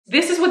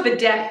This is what the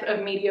death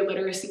of media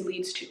literacy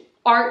leads to.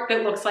 Art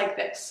that looks like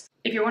this.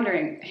 If you're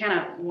wondering,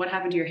 Hannah, what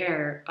happened to your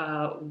hair?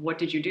 What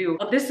did you do?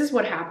 Well, this is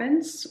what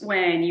happens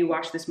when you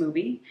watch this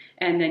movie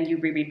and then you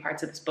reread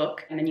parts of this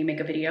book and then you make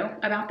a video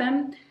about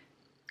them.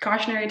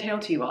 Cautionary tale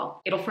to you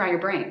all. It'll fry your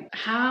brain.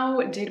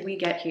 How did we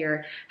get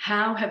here?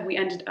 How have we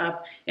ended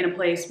up in a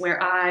place where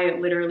I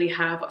literally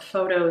have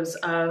photos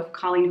of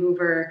Colleen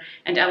Hoover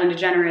and Ellen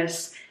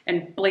DeGeneres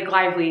and Blake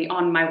Lively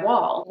on my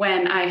wall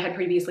when I had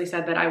previously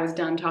said that I was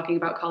done talking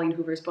about Colleen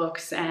Hoover's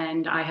books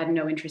and I had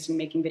no interest in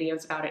making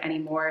videos about it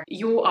anymore?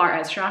 You are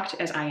as shocked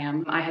as I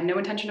am. I had no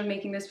intention of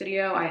making this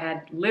video. I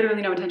had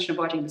literally no intention of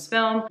watching this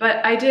film,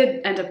 but I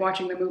did end up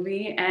watching the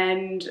movie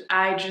and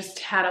I just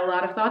had a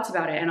lot of thoughts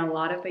about it and a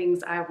lot of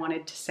things I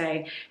wanted to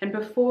say. And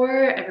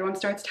before everyone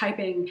starts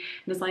typing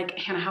and is like,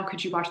 Hannah, how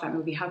could you watch that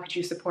movie? How could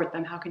you support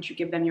them? How could you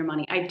give them your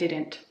money? I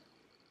didn't.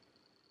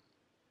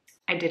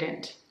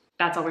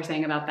 That's all we're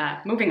saying about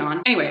that. Moving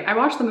on. Anyway, I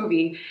watched the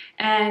movie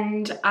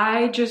and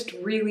I just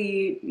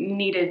really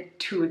needed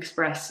to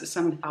express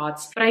some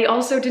thoughts, but I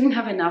also didn't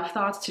have enough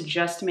thoughts to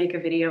just make a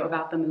video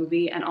about the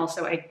movie, and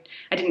also I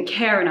didn't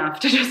care enough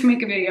to just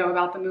make a video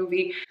about the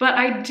movie, but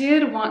I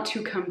did want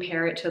to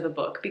compare it to the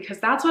book because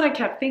that's what I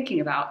kept thinking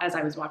about as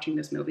I was watching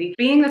this movie.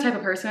 Being the type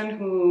of person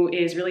who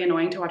is really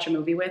annoying to watch a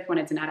movie with when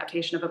it's an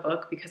adaptation of a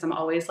book, because I'm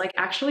always like,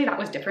 actually that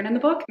was different in the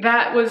book.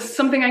 That was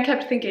something I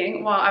kept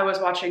thinking while I was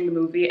watching the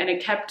movie, and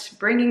it kept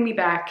bringing me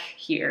back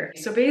here.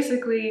 So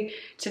basically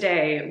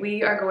today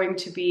we are going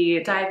to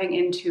be diving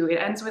into It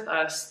Ends With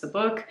Us, the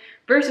book,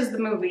 versus the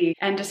movie,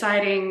 and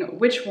deciding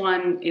which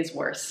one is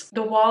worse.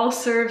 The wall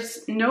serves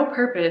no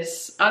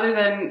purpose other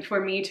than for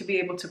me to be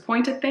able to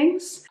point at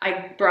things.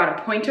 I brought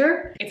a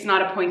pointer. It's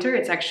not a pointer,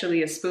 it's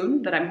actually a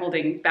spoon that I'm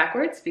holding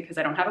backwards because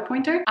I don't have a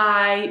pointer.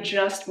 I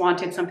just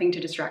wanted something to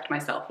distract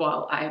myself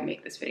while I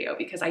make this video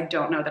because I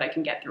don't know that I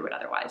can get through it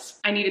otherwise.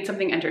 I needed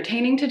something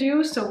entertaining to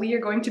do, so we are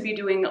going to be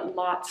doing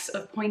lots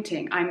of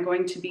pointing. I'm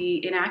going to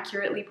be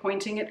inaccurately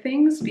pointing at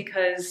things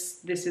because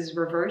this is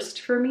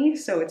reversed for me,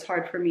 so it's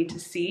hard for me to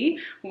see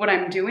what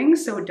I'm doing,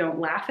 so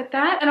don't laugh at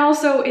that. And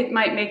also it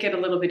might make it a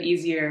little bit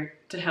easier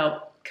to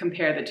help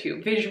compare the two.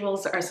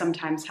 Visuals are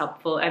sometimes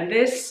helpful, and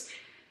this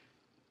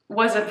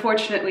was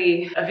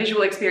unfortunately a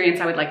visual experience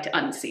I would like to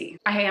unsee.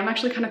 I am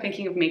actually kind of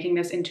thinking of making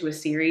this into a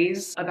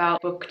series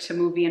about book to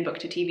movie and book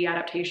to TV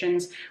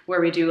adaptations where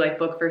we do like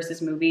book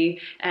versus movie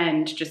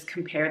and just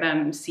compare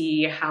them,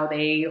 see how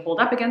they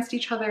hold up against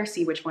each other,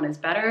 see which one is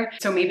better.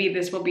 So maybe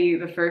this will be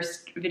the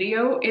first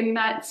video in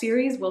that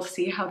series. We'll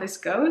see how this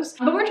goes.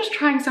 But we're just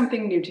trying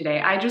something new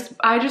today. I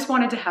just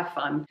wanted to have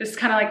fun. This is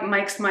kind of like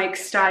Mike's Mike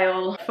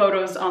style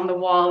photos on the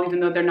wall, even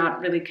though they're not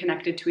really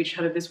connected to each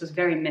other. This was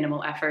very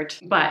minimal effort,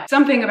 but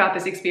something about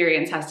this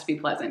experience has to be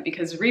pleasant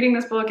because reading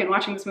this book and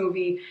watching this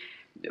movie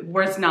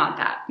was not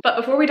that. But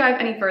before we dive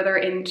any further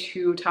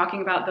into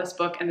talking about this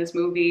book and this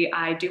movie,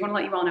 I do want to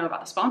let you all know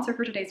about the sponsor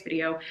for today's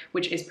video,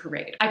 which is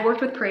Parade. I've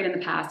worked with Parade in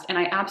the past and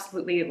I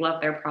absolutely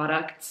love their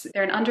products.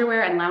 They're an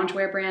underwear and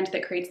loungewear brand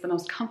that creates the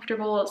most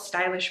comfortable,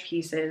 stylish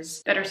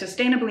pieces that are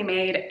sustainably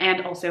made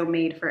and also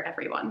made for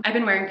everyone. I've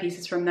been wearing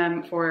pieces from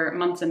them for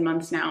months and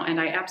months now, and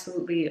I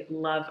absolutely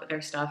love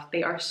their stuff.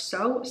 They are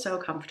so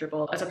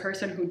comfortable. As a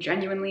person who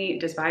genuinely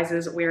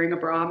despises wearing a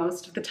bra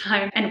most of the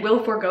time and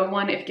will forego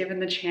one if given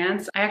the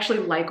chance, I actually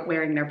like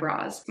wearing their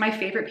bras. My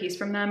favorite piece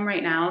from them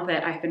right now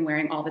that I've been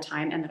wearing all the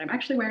time and that I'm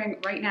actually wearing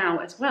right now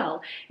as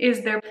well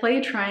is their Play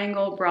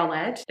Triangle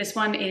bralette. This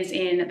one is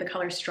in the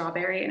color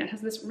strawberry and it has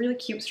this really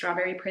cute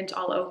strawberry print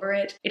all over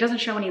it. It doesn't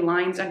show any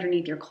lines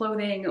underneath your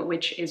clothing,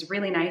 which is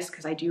really nice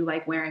because I do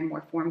like wearing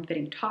more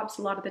form-fitting tops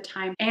a lot of the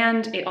time.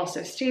 And it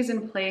also stays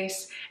in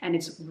place and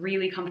it's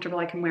really comfortable.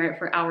 I can wear it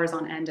for hours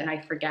on end and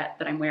I forget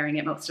that I'm wearing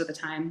it most of the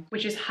time,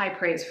 which is high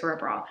praise for a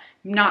bra.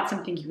 Not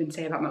something you can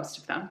say about most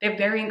of them. They have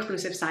very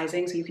inclusive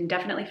sizing, so you can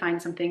definitely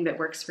find something that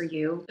works for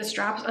you. The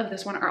straps of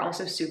this one are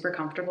also super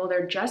comfortable.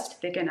 They're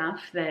just thick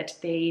enough that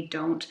they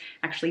don't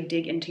actually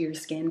dig into your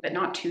skin, but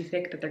not too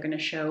thick that they're gonna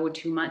show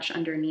too much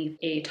underneath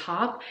a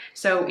top.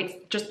 So it's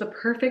just the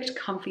perfect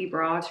comfy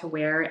bra to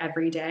wear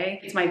every day.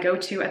 It's my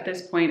go-to at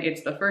this point.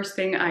 It's the first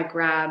thing I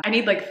grab. I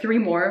need like 3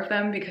 more of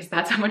them because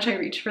that's how much I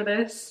reach for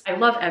this. I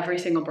love every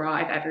single bra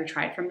I've ever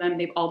tried from them.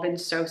 They've all been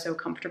so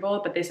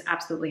comfortable, but this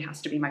absolutely has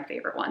to be my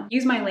favorite one.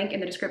 Use my link in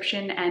the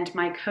description and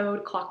my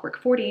code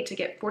Clockwork40 to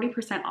get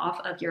 40% off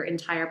of your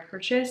entire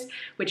purchase,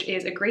 which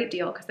is a great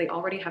deal because they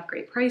already have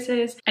great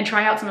prices, and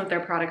try out some of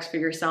their products for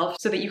yourself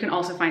so that you can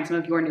also find some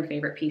of your new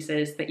favorite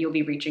pieces that you'll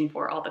be reaching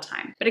for all the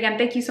time. But again,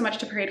 thank you so much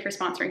to Parade for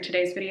sponsoring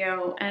today's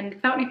video, and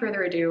without any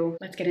further ado,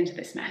 let's get into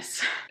this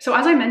mess. So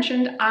as I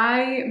mentioned,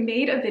 I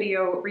made a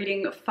video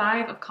reading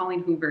 5 of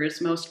Colleen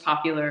Hoover's most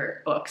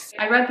popular books.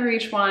 I read through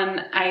each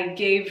one, I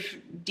gave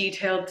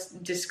detailed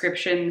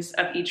descriptions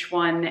of each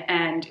one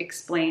and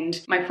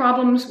explained my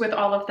problems with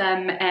all of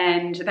them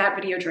and that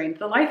video drained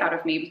the life out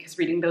of me because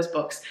reading those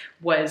books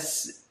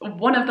was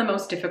one of the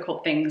most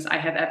difficult things I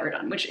have ever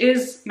done, which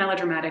is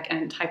melodramatic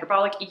and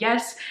hyperbolic,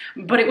 yes,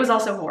 but it was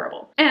also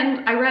horrible.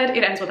 And I read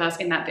It Ends With Us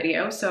in that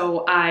video,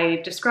 so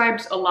I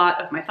described a lot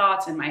of my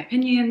thoughts and my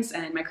opinions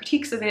and my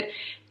critiques of it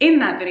in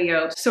that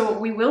video, so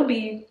we will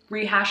be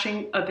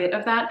rehashing a bit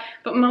of that,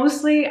 but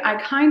mostly I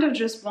kind of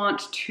just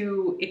want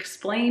to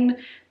explain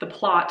the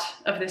plot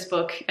of this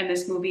book and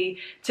this movie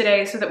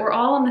today so that we're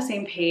all on the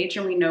same page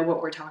and we know what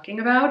we're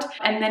talking about,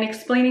 and then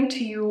explaining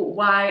to you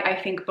why I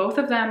think both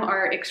of them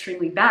are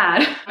extremely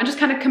bad. I'm just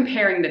kind of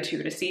comparing the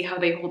two to see how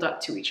they hold up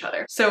to each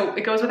other. So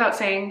it goes without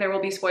saying there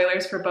will be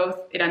spoilers for both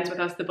It Ends With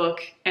Us the book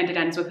and It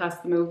Ends With Us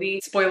the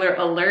movie. Spoiler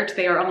alert,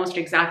 they are almost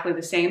exactly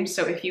the same,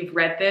 so if you've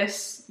read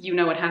this, you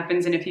know what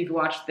happens, and if you've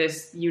watched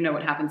this, you know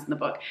what happens in the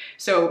book.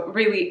 So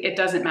really, it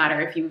doesn't matter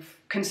if you've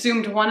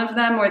consumed one of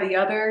them or the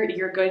other,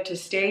 you're good to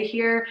stay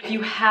here. If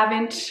you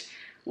haven't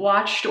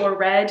watched or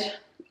read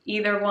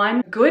either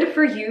one, good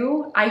for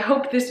you. I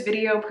hope this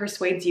video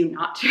persuades you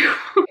not to.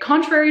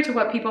 Contrary to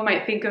what people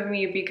might think of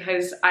me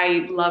because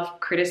I love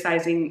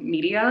criticizing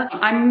media,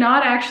 I'm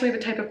not actually the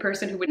type of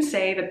person who would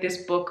say that this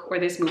book or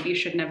this movie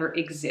should never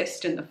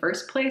exist in the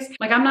first place.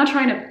 Like, I'm not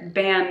trying to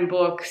ban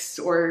books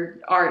or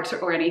art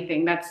or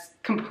anything. That's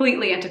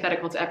completely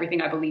antithetical to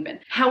everything I believe in.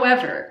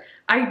 However,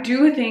 I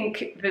do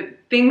think that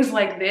things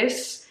like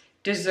this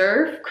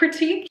deserve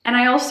critique, and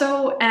I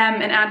also am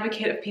an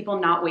advocate of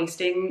people not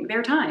wasting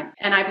their time.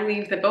 And I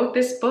believe that both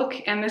this book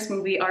and this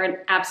movie are an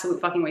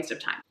absolute fucking waste of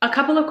time. A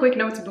couple of quick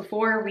notes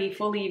before we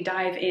fully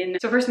dive in.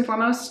 So first and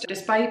foremost,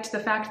 despite the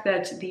fact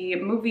that the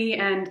movie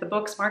and the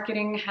book's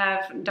marketing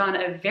have done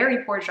a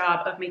very poor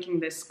job of making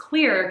this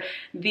clear,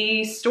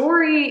 the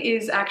story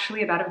is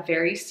actually about a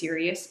very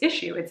serious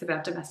issue. It's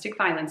about domestic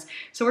violence.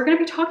 So we're going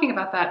to be talking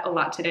about that a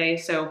lot today.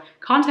 So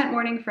content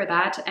warning for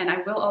that, and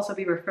I will also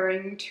be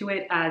referring to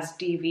it as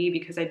DV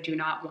because I do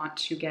not want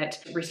to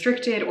get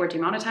restricted or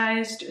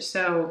demonetized,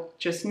 so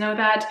just know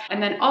that.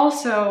 And then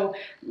also,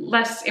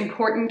 less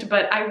important,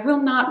 but I will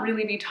not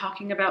really be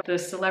talking about the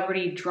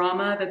celebrity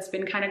drama that's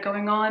been kind of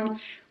going on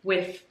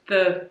with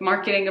the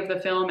marketing of the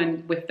film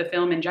and with the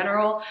film in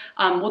general.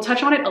 We'll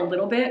touch on it a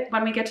little bit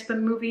when we get to the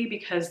movie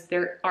because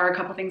there are a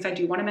couple things I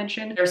do want to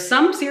mention. There's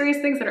some serious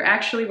things that are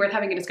actually worth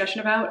having a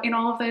discussion about in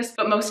all of this,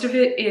 but most of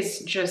it is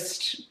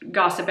just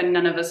gossip and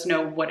none of us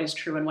know what is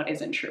true and what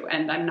isn't true,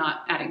 and I'm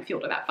not adding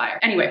fuel to that fire.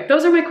 Anyway,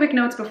 those are my quick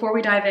notes before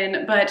we dive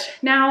in, but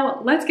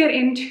now let's get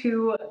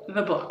into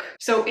the book.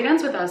 So It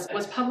Ends With Us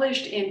was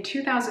published in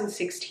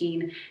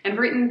 2016 and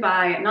written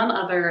by none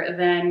other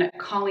than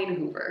Colleen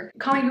Hoover.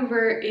 Colleen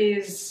Hoover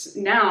is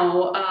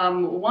now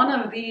one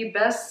of the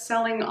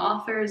best-selling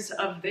authors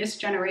of this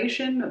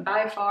generation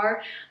by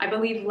far. I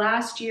believe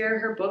last year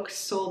her books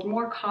sold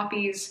more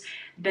copies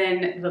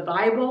than the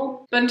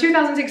Bible. But in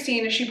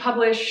 2016, she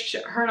published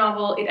her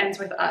novel, It Ends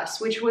With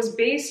Us, which was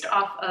based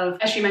off of,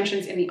 as she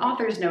mentions in the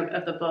author's note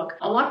of the book,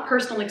 a lot of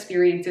personal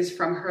experiences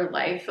from her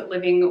life,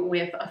 living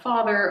with a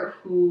father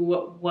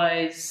who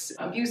was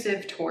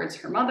abusive towards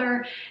her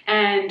mother,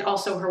 and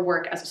also her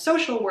work as a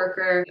social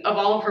worker. Of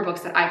all of her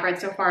books that I've read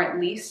so far, at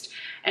least,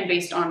 and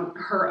based on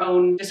her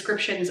own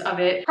descriptions of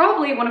it,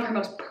 probably one of her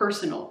most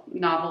personal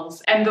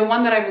novels. And the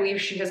one that I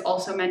believe she has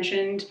also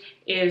mentioned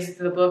is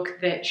the book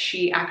that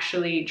she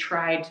actually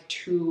tried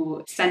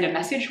to send a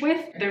message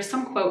with. There's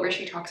some quote where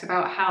she talks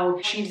about how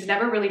she's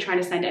never really trying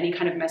to send any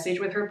kind of message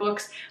with her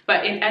books,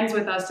 but It Ends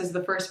With Us is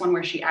the first one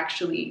where she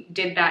actually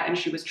did that and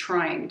she was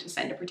trying to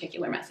send a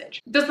particular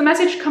message. Does the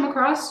message come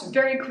across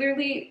very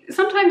clearly?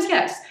 Sometimes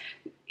yes.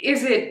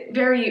 Is it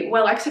very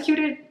well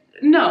executed?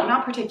 No,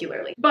 not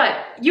particularly. But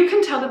you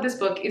can tell that this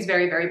book is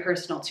very, very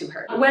personal to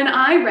her. When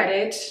I read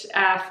it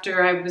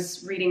after I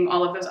was reading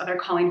all of those other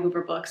Colleen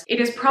Hoover books, it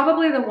is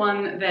probably the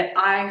one that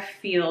I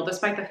feel,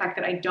 despite the fact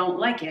that I don't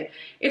like it,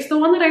 it's the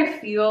one that I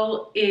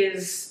feel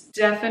is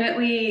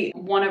definitely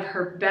one of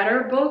her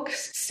better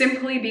books,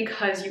 simply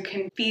because you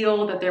can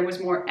feel that there was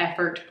more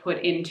effort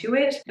put into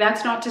it.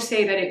 That's not to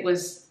say that it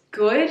was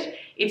good,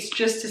 it's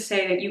just to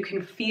say that you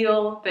can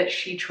feel that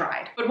she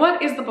tried. But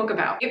what is the book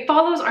about? It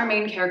follows our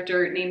main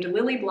character named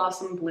Lily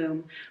Blossom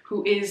Bloom,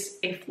 who is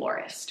a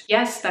florist.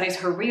 Yes, that is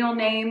her real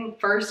name,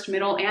 first,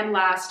 middle, and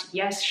last.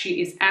 Yes,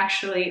 she is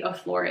actually a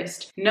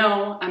florist.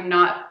 No, I'm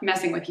not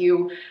messing with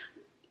you.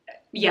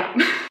 Yeah.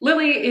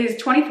 Lily is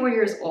 24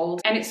 years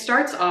old, and it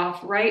starts off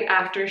right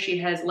after she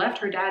has left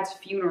her dad's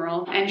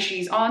funeral and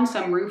she's on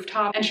some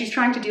rooftop and she's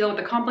trying to deal with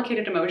the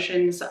complicated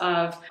emotions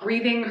of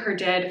grieving her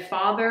dead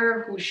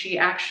father, who she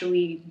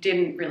actually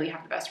didn't really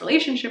have the best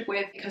relationship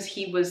with because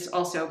he was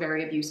also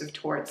very abusive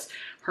towards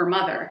her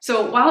mother.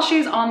 So while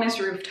she's on this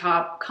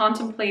rooftop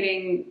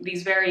contemplating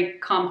these very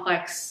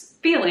complex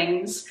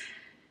feelings,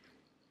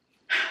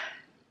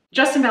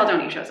 Justin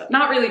Baldoni shows up.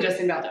 Not really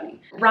Justin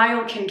Baldoni.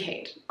 Ryle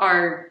Kincaid,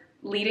 our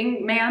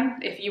leading man,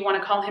 if you want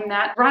to call him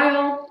that,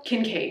 Ryle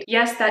Kincaid.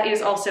 Yes, that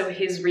is also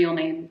his real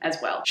name as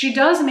well. She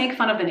does make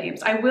fun of the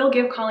names. I will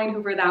give Colleen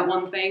Hoover that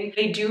one thing.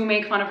 They do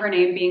make fun of her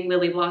name being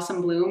Lily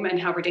Blossom Bloom and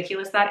how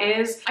ridiculous that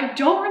is. I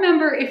don't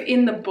remember if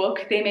in the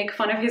book they make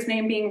fun of his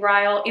name being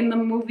Ryle. In the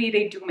movie,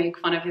 they do make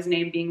fun of his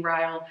name being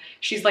Ryle.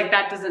 She's like,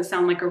 that doesn't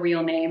sound like a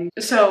real name.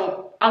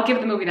 So I'll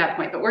give the movie that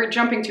point, but we're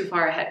jumping too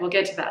far ahead. We'll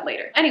get to that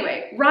later.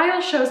 Anyway,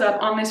 Ryle shows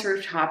up on this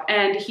rooftop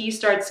and he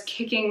starts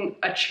kicking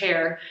a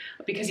chair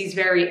because he's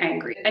very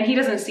angry. And he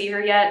doesn't see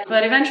her yet,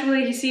 but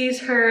eventually he sees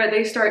her,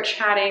 they start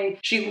chatting.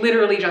 She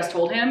literally just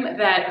told him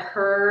that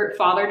her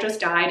father just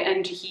died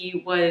and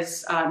he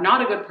was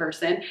not a good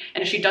person,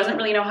 and she doesn't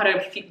really know how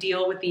to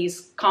deal with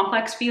these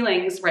complex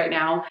feelings right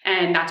now,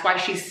 and that's why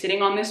she's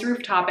sitting on this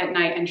rooftop at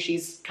night and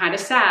she's kind of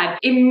sad.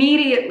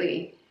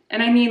 Immediately,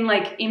 and I mean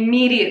like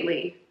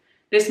immediately,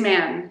 this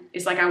man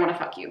is like, I want to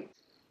fuck you.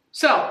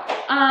 So,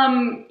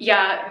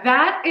 yeah,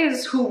 that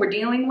is who we're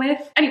dealing with.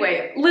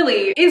 Anyway,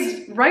 Lily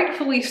is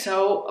rightfully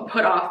so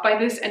put off by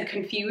this and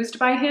confused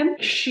by him.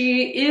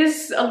 She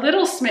is a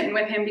little smitten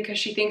with him because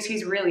she thinks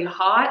he's really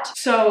hot.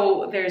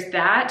 So there's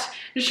that.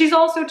 She's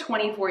also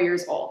 24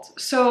 years old.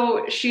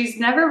 So she's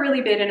never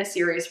really been in a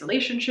serious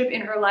relationship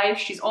in her life.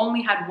 She's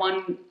only had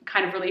one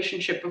kind of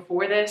relationship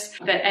before this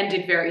that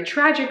ended very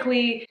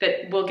tragically,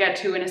 that we'll get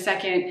to in a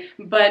second,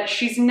 but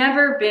she's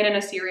never been in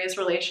a serious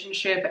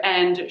relationship,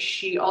 and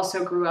she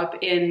also grew up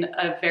in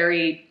a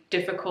very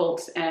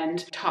difficult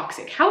and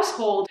toxic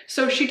household.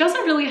 So she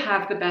doesn't really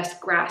have the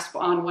best grasp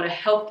on what a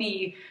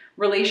healthy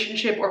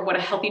relationship or what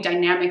a healthy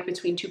dynamic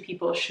between two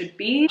people should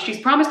be. She's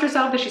promised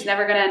herself that she's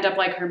never gonna end up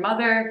like her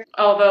mother,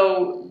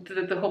 although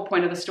the whole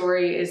point of the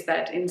story is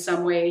that in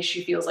some way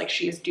she feels like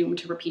she is doomed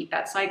to repeat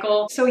that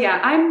cycle. So yeah,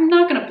 I'm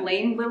not gonna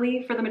blame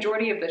Lily for the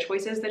majority of the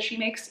choices that she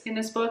makes in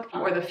this book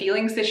or the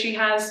feelings that she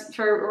has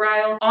for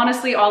Ryle.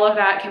 Honestly, all of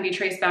that can be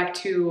traced back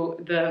to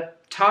the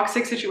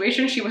toxic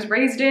situation she was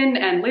raised in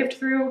and lived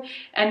through,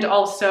 and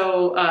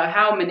also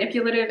how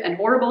manipulative and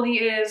horrible he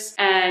is,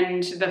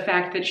 and the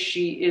fact that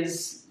she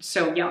is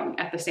so young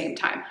at the same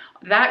time.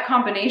 That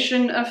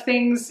combination of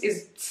things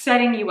is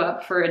setting you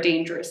up for a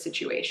dangerous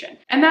situation.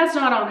 And that's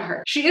not on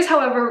her. She is,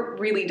 however,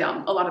 really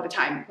dumb a lot of the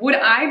time. Would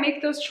I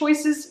make those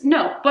choices?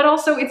 No. But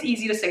also it's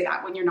easy to say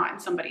that when you're not in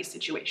somebody's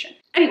situation.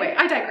 Anyway,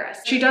 I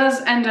digress. She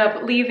does end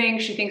up leaving.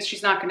 She thinks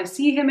she's not gonna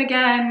see him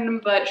again,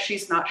 but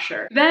she's not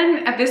sure.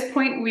 Then at this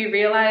point, we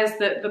realize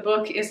that the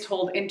book is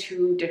told in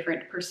two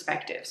different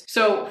perspectives.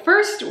 So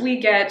first we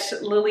get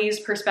Lily's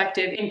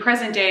perspective in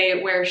present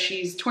day, where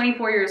she's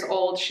 24 years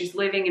old, she's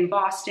living in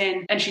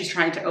Boston, and she's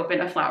trying to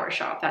open a flower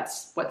shop.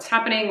 That's what's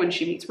happening when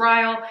she meets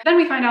Ryle. Then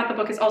we find out the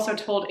book is also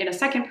told in a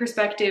second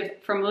perspective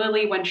from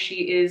Lily when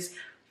she is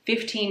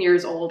 15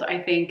 years old, I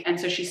think, and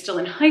so she's still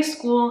in high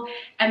school,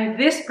 and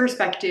this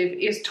perspective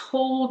is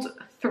told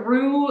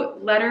through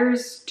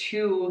letters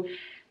to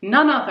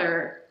none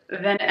other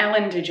than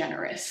Ellen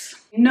DeGeneres.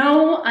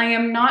 No, I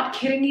am not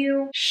kidding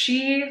you.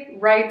 She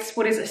writes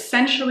what is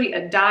essentially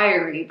a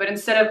diary, but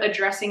instead of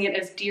addressing it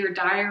as Dear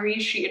Diary,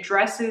 she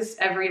addresses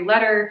every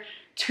letter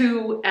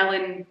to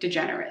Ellen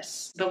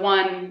DeGeneres, the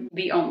one,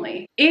 the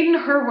only. In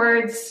her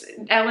words,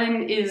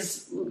 Ellen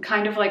is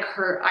kind of like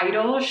her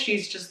idol.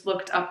 She's just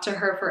looked up to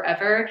her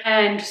forever.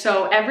 And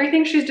so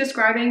everything she's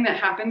describing that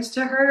happens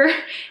to her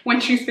when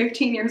she's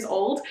 15 years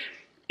old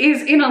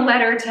is in a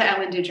letter to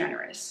Ellen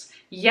DeGeneres.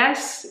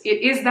 Yes,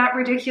 it is that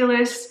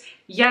ridiculous.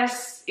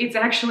 Yes, it's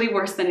actually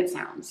worse than it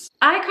sounds.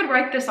 I could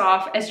write this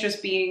off as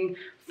just being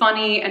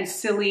funny and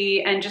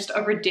silly and just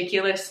a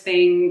ridiculous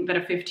thing that a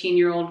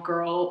 15-year-old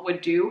girl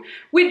would do,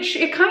 which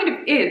it kind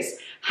of is.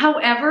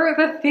 However,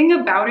 the thing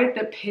about it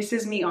that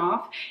pisses me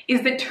off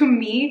is that to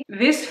me,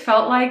 this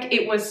felt like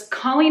it was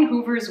Colleen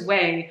Hoover's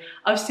way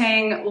of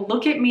saying,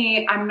 look at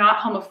me, I'm not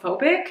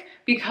homophobic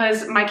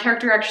because my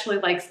character actually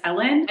likes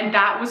Ellen. And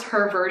that was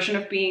her version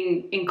of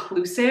being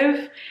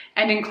inclusive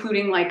and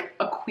including like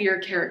a queer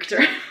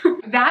character.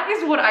 That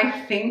is what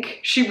I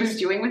think she was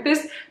doing with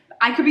this.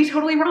 I could be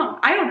totally wrong.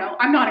 I don't know.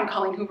 I'm not in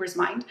Colleen Hoover's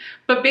mind.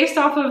 But based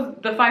off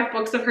of the 5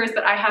 books of hers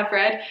that I have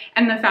read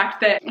and the fact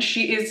that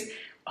she is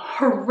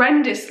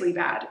horrendously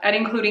bad at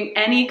including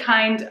any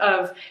kind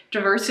of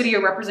diversity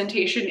or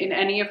representation in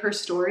any of her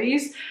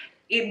stories,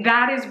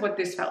 that is what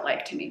this felt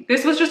like to me.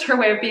 This was just her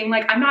way of being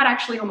like, I'm not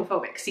actually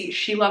homophobic. See,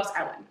 she loves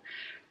Ellen.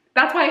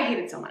 That's why I hate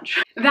it so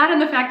much. That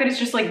and the fact that it's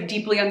just like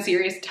deeply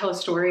unserious to tell a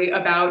story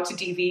about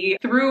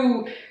DV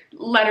through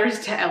letters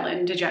to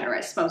Ellen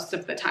DeGeneres most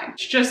of the time.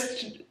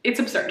 It's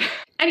absurd.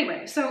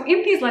 Anyway, so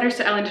in these letters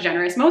to Ellen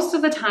DeGeneres, most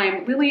of the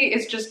time, Lily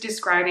is just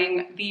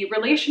describing the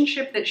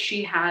relationship that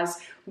she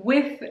has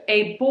with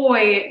a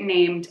boy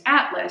named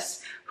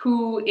Atlas,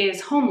 who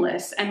is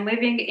homeless and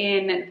living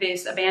in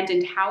this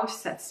abandoned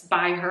house that's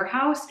by her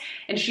house.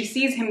 And she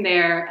sees him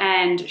there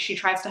and she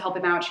tries to help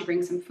him out. She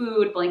brings him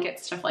food,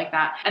 blankets, stuff like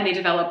that. And they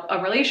develop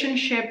a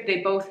relationship. They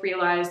both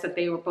realize that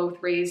they were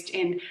both raised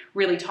in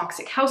really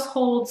toxic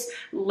households.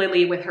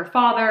 Lily with her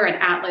father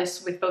and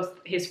Atlas with both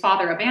his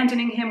father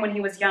abandoning him when he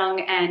was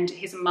young and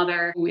his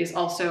mother, who is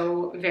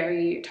also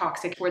very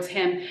toxic towards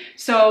him.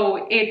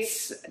 So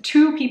it's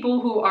two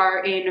people who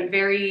are in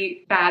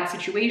very bad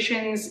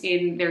situations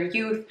in their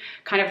youth,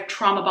 kind of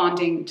trauma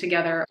bonding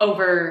together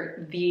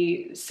over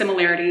the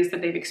similarities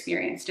that they've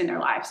experienced in their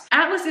lives.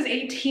 Atlas is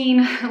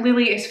 18,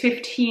 Lily is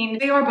 15.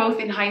 They are both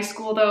in high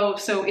school though,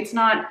 so it's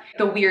not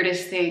the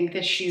weirdest thing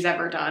that she's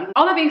ever done.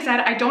 All that being said,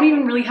 I don't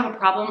even really have a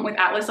problem with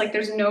Atlas. Like,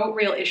 there's no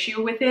real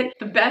issue with it.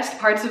 The best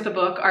parts of the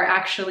book are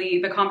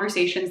actually the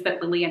conversations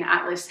that Lily and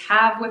Atlas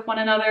have with one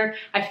another.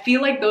 I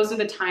feel like those are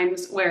the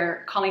times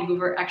where Colleen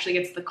Hoover actually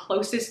gets the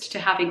closest to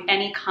having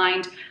any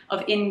kind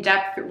of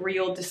in-depth,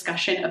 real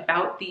discussion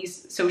about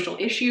these social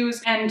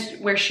issues, and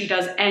where she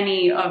does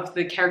any of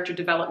the character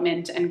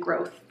development and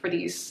growth for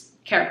these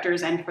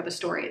characters and for the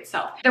story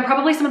itself. They're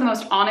probably some of the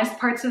most honest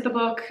parts of the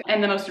book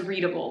and the most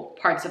readable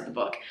parts of the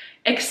book,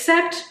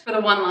 except for the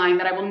one line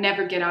that I will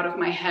never get out of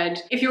my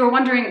head. If you were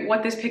wondering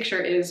what this picture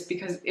is,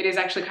 because it is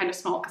actually kind of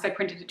small because I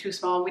printed it too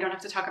small, we don't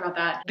have to talk about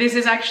that. This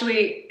is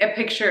actually a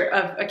picture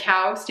of a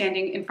cow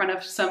standing in front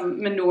of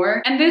some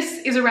manure. And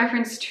this is a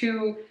reference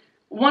to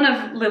one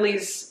of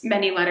Lily's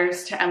many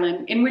letters to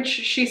Ellen, in which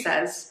she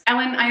says,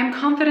 "Ellen, I am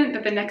confident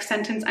that the next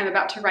sentence I'm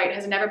about to write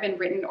has never been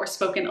written or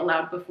spoken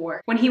aloud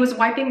before. When he was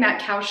wiping that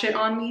cow shit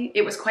on me,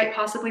 it was quite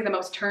possibly the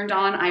most turned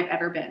on I've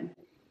ever been."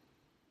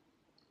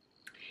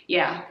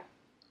 Yeah,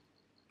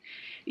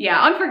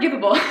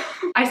 unforgivable.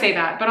 I say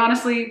that, but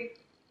honestly,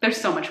 there's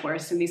so much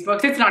worse in these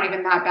books. It's not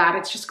even that bad.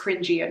 It's just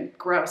cringy and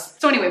gross.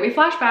 So anyway, we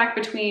flash back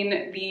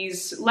between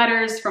these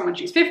letters from when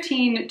she's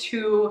 15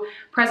 to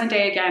present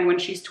day again when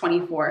she's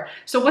 24.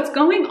 So what's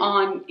going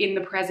on in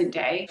the present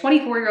day?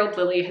 24-year-old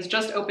Lily has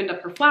just opened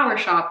up her flower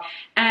shop,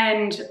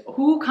 and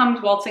who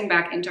comes waltzing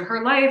back into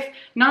her life?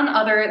 None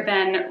other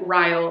than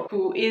Ryle,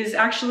 who is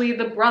actually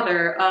the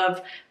brother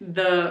of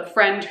the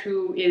friend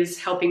who is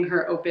helping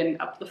her open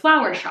up the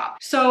flower shop.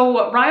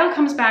 So Ryle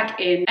comes back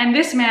in, and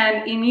this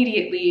man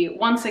immediately,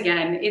 once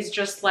again, is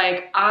just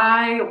like,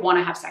 I want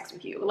to have sex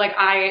with you. Like,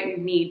 I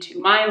need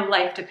to. My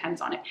life depends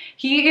on it.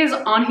 He is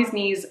on his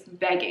knees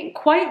begging,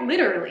 quite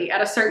literally.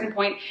 At a certain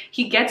point,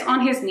 he gets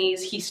on his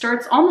knees. He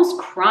starts almost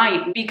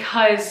crying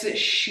because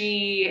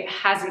she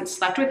hasn't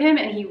slept with him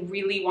and he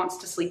really wants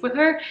to sleep with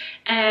her.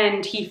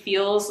 And he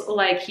feels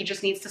like he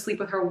just needs to sleep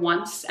with her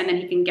once and then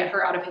he can get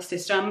her out of his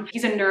system.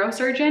 He's a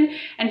neurosurgeon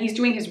and he's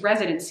doing his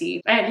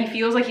residency, and he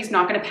feels like he's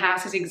not going to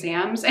pass his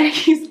exams and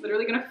he's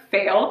literally going to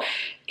fail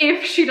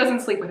if she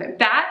doesn't sleep with him.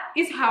 That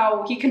is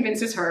how he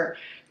convinces her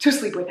to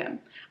sleep with him.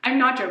 I'm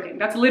not joking.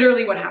 That's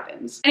literally what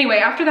happens. Anyway,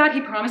 after that,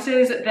 he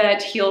promises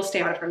that he'll stay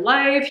out of her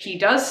life. He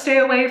does stay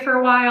away for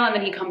a while, and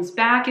then he comes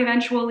back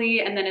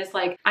eventually, and then is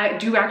like, I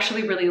do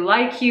actually really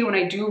like you, and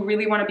I do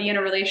really want to be in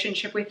a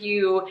relationship with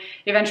you.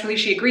 Eventually,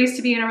 she agrees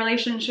to be in a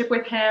relationship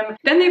with him.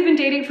 Then they've been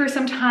dating for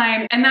some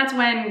time, and that's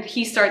when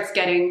he starts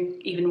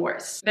getting even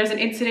worse. There's an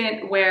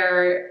incident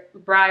where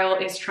Ryle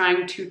is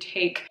trying to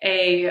take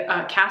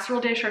a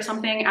casserole dish or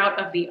something out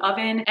of the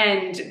oven,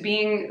 and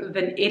being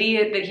the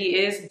idiot that he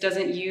is,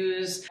 doesn't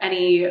use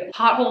any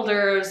pot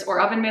holders or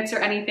oven mitts or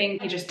anything.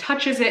 He just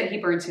touches it and he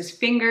burns his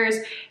fingers,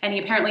 and he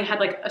apparently had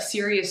like a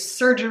serious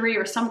surgery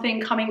or something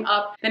coming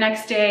up the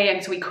next day,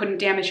 and so he couldn't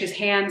damage his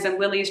hands, and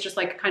Lily's just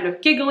like kind of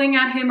giggling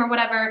at him or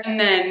whatever, and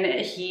then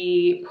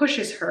he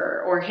pushes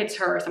her or hits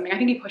her or something. I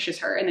think he pushes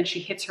her, and then she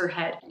hits her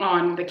head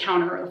on the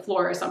counter or the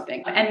floor or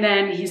something, and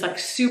then he's like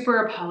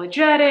super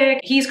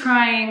apologetic. He's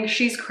crying,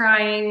 she's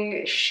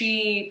crying.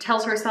 She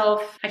tells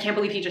herself, I can't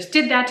believe he just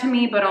did that to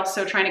me, but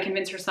also trying to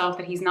convince herself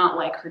that he's not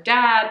like her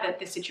dad, that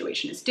this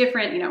situation is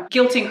different, you know,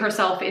 guilting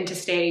herself into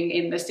staying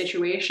in the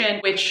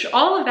situation, which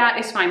all of that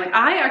is fine. Like,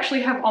 I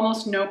actually have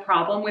almost no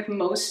problem with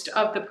most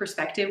of the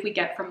perspective we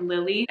get from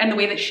Lily and the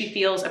way that she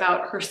feels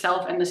about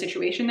herself and the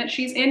situation that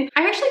she's in.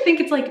 I actually think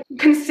it's, like,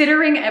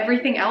 considering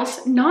everything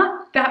else,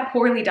 not that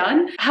poorly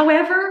done.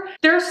 However,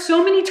 there are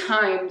so many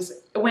times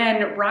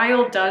when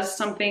Ryle does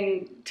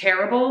something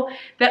terrible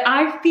that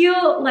I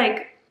feel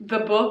like the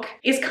book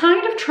is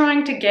kind of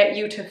trying to get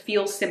you to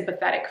feel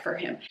sympathetic for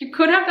him. You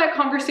could have that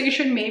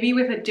conversation maybe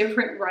with a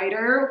different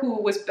writer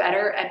who was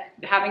better at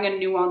having a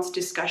nuanced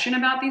discussion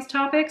about these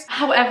topics.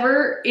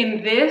 However,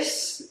 in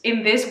this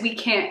we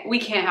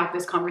can't have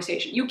this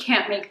conversation. You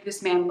can't make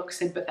this man look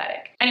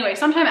sympathetic. Anyway,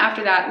 sometime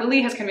after that,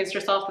 Lily has convinced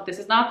herself that this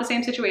is not the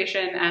same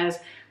situation as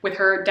with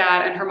her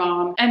dad and her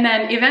mom. And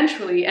then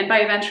eventually, and by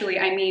eventually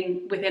I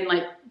mean within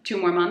like 2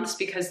 more months,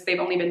 because they've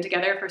only been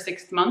together for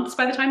 6 months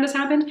by the time this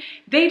happened,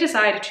 they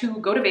decide to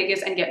go to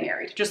Vegas and get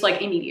married, just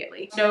like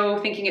immediately. No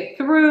thinking it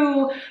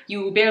through,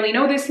 you barely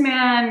know this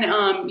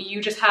man,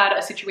 you just had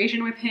a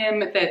situation with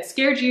him that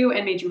scared you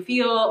and made you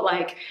feel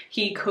like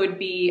he could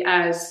be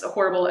as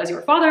horrible as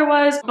your father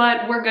was,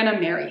 but we're gonna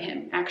marry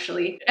him,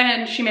 actually.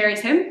 And she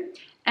marries him.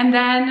 And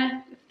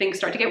then things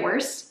start to get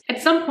worse.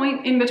 At some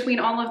point in between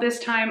all of this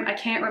time, I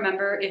can't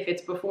remember if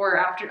it's before or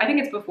after, I think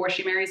it's before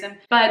she marries him,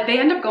 but they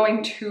end up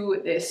going to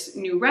this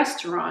new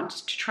restaurant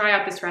to try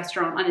out this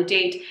restaurant on a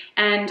date,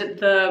 and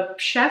the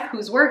chef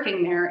who's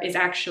working there is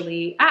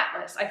actually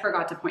Atlas. I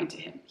forgot to point to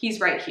him.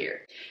 He's right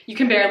here. You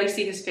can barely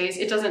see his face.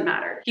 It doesn't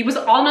matter. He was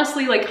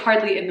honestly like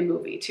hardly in the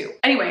movie too.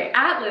 Anyway,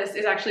 Atlas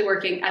is actually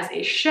working as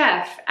a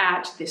chef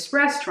at this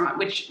restaurant,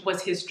 which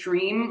was his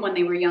dream when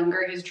they were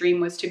younger. His dream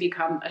was to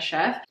become a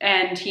chef,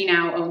 and he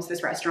now owns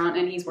this restaurant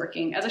and he's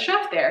working as a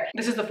chef there.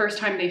 This is the first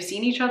time they've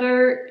seen each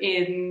other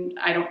in,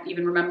 I don't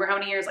even remember how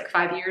many years, like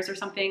 5 years or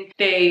something.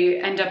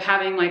 They end up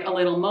having like a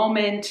little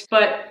moment,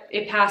 but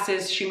it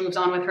passes, she moves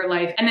on with her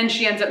life, and then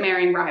she ends up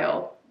marrying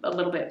Ryle a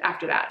little bit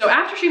after that. So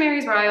after she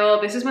marries Ryle,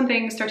 this is when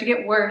things start to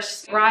get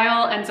worse.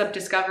 Ryle ends up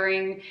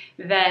discovering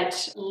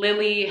that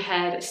Lily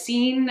had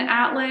seen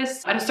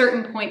Atlas. At a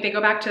certain point, they go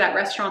back to that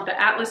restaurant that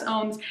Atlas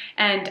owns,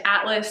 and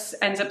Atlas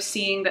ends up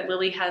seeing that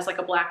Lily has like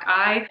a black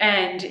eye,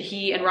 and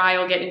he and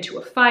Ryle get into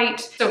a fight.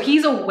 So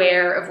he's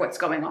aware of what's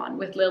going on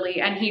with Lily,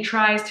 and he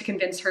tries to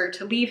convince her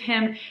to leave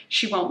him.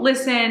 She won't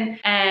listen,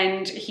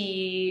 and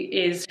he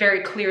is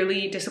very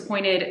clearly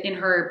disappointed in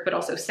her, but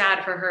also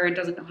sad for her and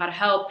doesn't know how to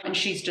help, and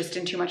she's just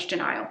in too much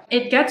denial.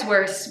 It gets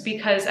worse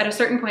because at a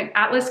certain point,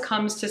 Atlas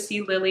comes to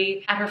see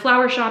Lily at her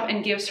flower shop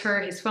and gives her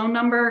his phone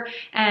number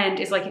and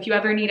is like, if you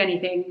ever need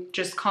anything,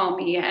 just call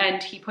me.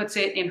 And he puts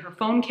it in her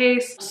phone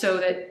case so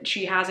that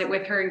she has it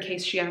with her in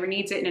case she ever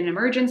needs it in an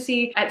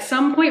emergency. At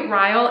some point,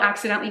 Ryle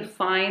accidentally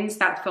finds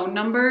that phone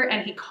number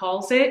and he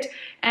calls it,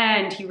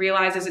 and he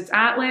realizes it's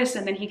Atlas,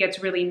 and then he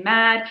gets really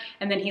mad,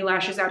 and then he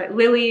lashes out at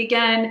Lily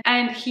again,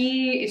 and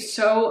he is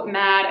so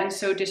mad and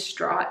so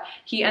distraught,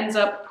 he ends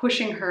up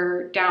pushing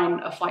her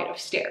down a flight of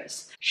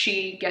stairs.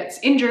 She gets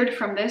injured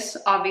from this,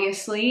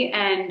 obviously,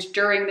 and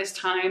during this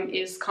time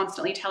is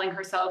constantly telling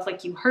herself,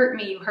 like, you hurt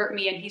me,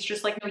 and he's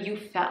just like, no, you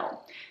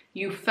fell.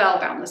 You fell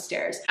down the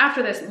stairs.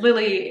 After this,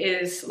 Lily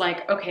is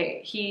like,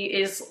 okay, he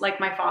is like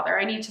my father.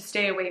 I need to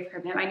stay away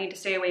from him. I need to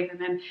stay away from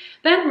him.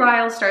 Then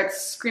Ryle starts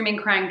screaming,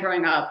 crying,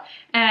 throwing up,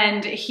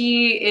 and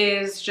he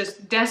is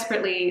just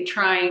desperately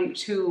trying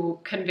to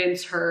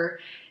convince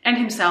her and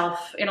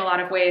himself in a lot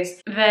of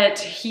ways that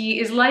he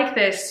is like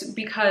this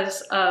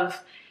because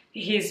of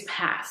his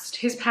past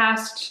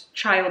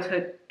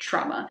childhood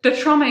trauma. The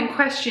trauma in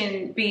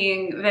question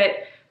being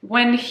that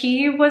when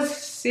he was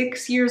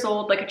 6 years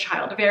old, like a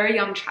child, a very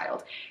young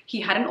child, he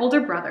had an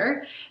older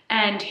brother,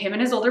 and him and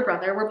his older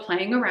brother were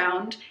playing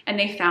around and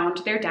they found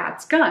their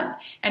dad's gun.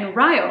 And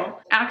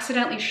Ryle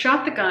accidentally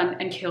shot the gun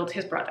and killed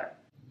his brother.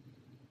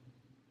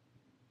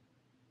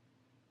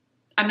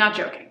 I'm not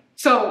joking.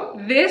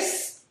 So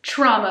this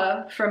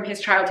trauma from his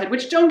childhood,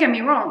 which, don't get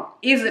me wrong,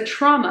 is a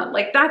trauma.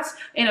 Like, that's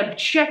an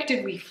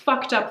objectively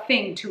fucked up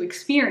thing to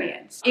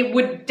experience. It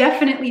would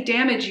definitely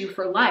damage you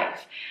for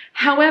life.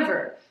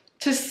 However,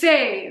 to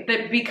say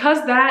that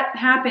because that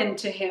happened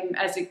to him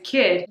as a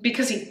kid,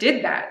 because he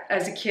did that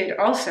as a kid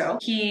also,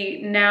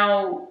 he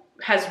now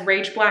has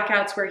rage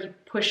blackouts where he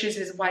pushes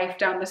his wife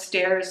down the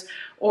stairs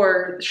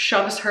or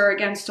shoves her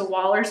against a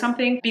wall or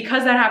something,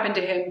 because that happened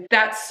to him,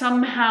 that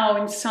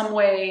somehow in some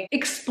way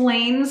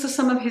explains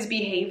some of his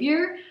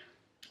behavior.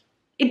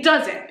 It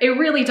doesn't. It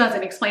really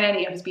doesn't explain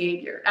any of his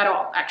behavior at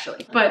all,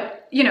 actually.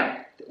 But, you know,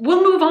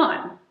 we'll move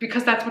on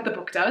because that's what the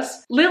book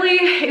does. Lily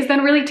is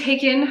then really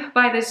taken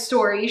by this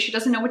story. She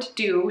doesn't know what to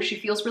do. She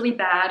feels really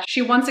bad.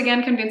 She once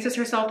again convinces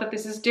herself that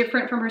this is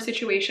different from her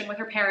situation with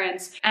her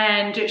parents,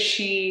 and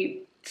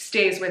she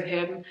stays with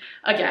him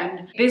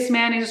again. This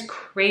man is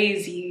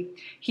crazy.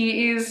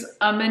 He is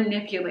a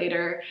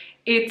manipulator.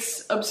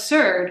 It's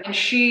absurd. And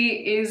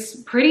she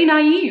is pretty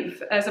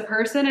naive as a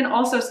person, and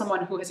also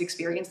someone who has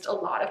experienced a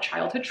lot of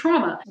childhood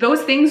trauma.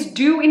 Those things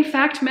do in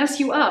fact mess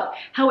you up.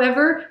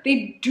 However,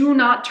 they do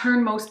not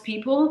turn most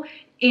people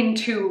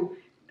into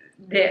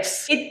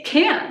this. It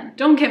can,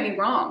 don't get me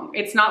wrong.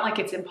 It's not like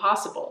it's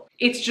impossible.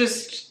 It's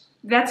just,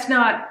 that's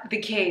not the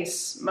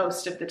case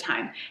most of the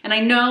time. And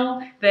I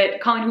know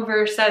that Colleen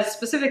Hoover says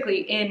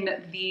specifically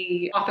in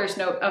the author's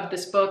note of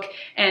this book,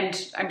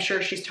 and I'm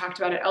sure she's talked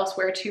about it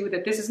elsewhere too,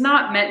 that this is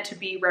not meant to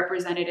be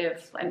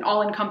representative, an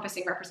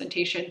all-encompassing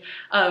representation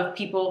of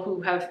people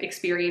who have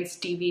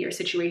experienced DV or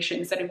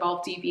situations that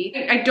involve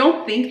DV. I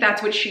don't think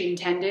that's what she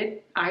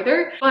intended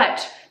either,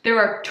 but there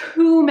are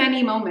too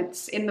many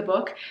moments in the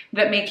book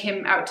that make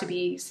him out to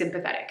be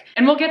sympathetic.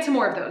 And we'll get to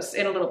more of those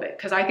in a little bit,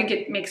 because I think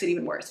it makes it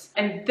even worse.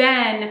 And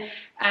then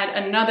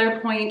at another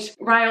point,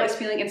 Ryle is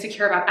feeling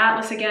insecure about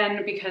Atlas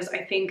again, because I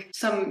think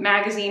some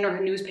magazine or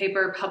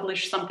newspaper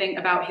published something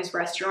about his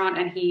restaurant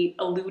and he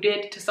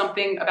alluded to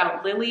something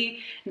about Lily.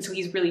 And so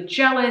he's really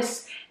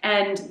jealous.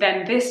 And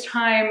then this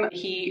time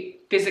he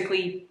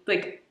physically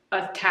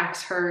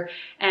attacks her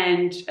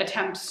and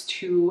attempts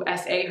to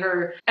SA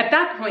her. At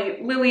that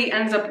point, Lily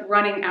ends up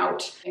running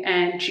out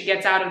and she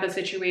gets out of the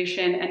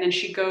situation, and then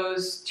she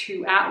goes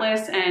to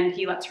Atlas and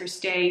he lets her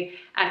stay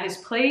at his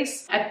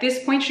place. At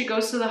this point, she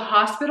goes to the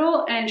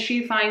hospital and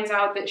she finds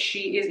out that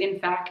she is in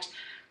fact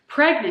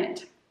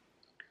pregnant.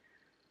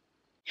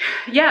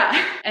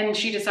 Yeah, and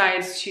she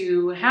decides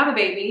to have a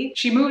baby.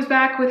 She moves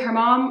back with her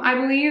mom, I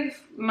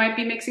believe. Might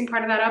be mixing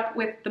part of that up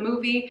with the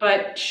movie,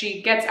 but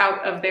she gets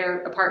out of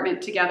their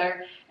apartment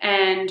together,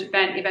 and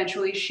then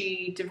eventually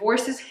she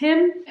divorces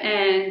him,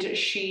 and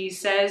she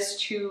says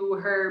to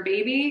her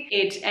baby,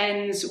 "It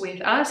ends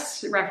with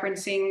us,"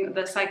 referencing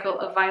the cycle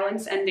of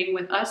violence ending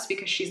with us,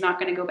 because she's not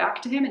going to go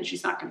back to him and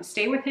she's not going to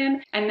stay with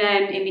him. And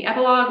then in the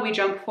epilogue, we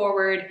jump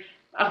forward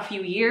a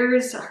few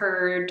years.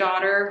 Her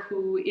daughter,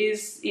 who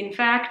is in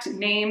fact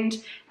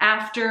named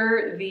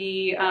after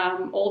the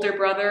older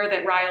brother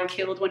that Ryle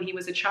killed when he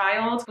was a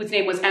child, whose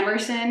name was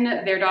Emerson.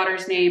 Their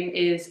daughter's name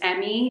is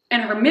Emmy,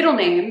 and her middle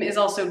name is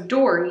also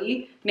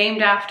Dory,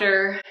 named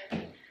after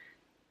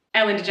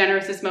Ellen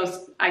DeGeneres'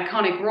 most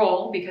iconic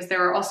role, because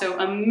there are also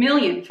a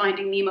million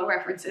Finding Nemo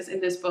references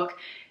in this book,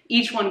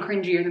 each one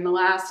cringier than the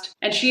last.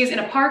 And she is in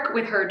a park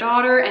with her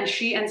daughter, and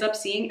she ends up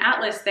seeing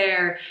Atlas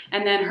there.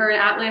 And then her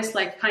and Atlas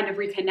like kind of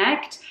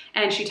reconnect,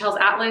 and she tells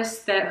Atlas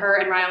that her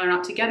and Ryle are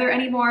not together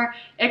anymore,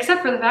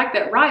 except for the fact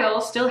that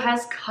Ryle still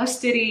has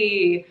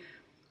custody.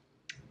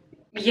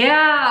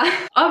 Yeah,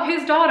 of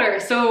his daughter.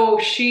 So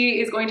she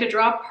is going to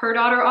drop her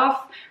daughter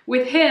off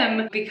with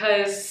him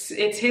because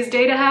it's his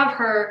day to have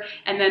her,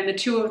 and then the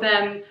two of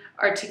them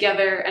are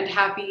together and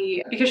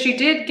happy, because she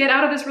did get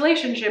out of this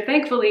relationship,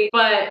 thankfully,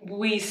 but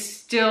we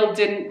still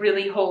didn't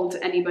really hold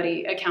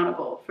anybody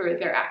accountable for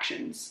their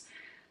actions.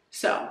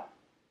 So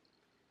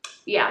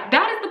yeah,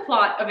 that is the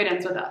plot of It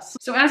Ends With Us.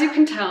 So as you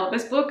can tell,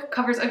 this book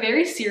covers a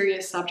very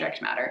serious subject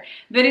matter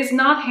that is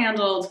not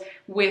handled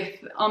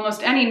with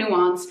almost any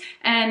nuance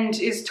and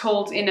is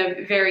told in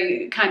a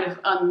very kind of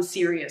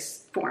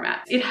unserious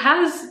format. It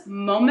has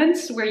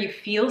moments where you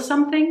feel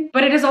something,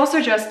 but it is also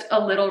just a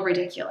little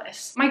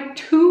ridiculous. My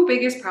two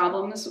biggest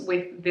problems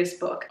with this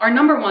book are,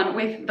 number one,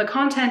 with the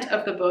content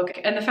of the book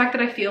and the fact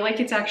that I feel like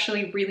it's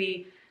actually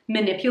really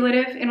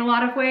manipulative in a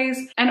lot of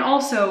ways, and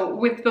also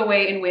with the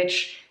way in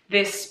which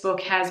this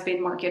book has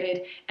been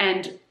marketed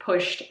and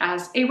pushed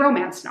as a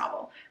romance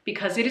novel,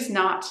 because it is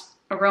not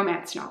a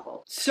romance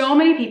novel. So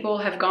many people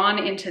have gone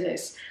into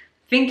this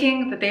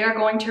thinking that they are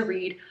going to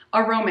read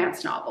a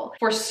romance novel.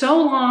 For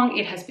so long,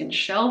 it has been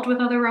shelved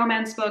with other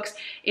romance books.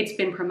 It's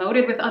been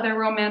promoted with other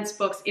romance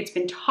books. It's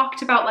been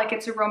talked about like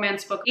it's a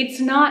romance book. It's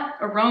not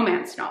a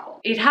romance novel.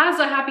 It has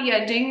a happy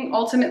ending,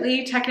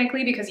 ultimately,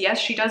 technically, because yes,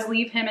 she does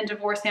leave him and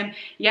divorce him.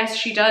 Yes,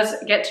 she does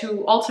get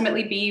to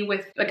ultimately be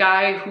with a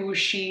guy who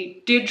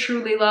she did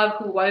truly love,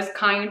 who was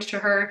kind to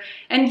her.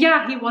 And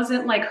yeah, he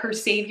wasn't like her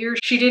savior.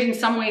 She did in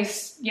some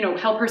ways, you know,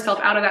 help herself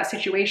out of that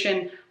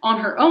situation on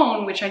her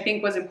own, which I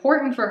think was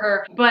important for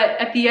her. But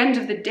at the end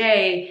of the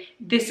day,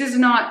 this is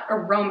not a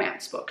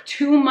romance book.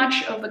 Too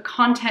much of the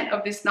content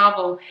of this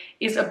novel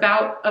is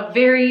about a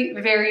very,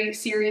 very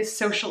serious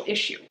social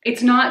issue.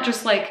 It's not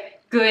just like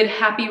good,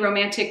 happy,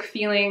 romantic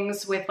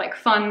feelings with like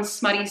fun,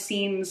 smutty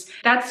scenes.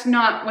 That's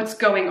not what's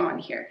going on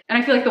here.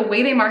 And I feel like the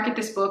way they market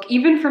this book,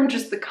 even from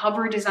just the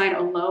cover design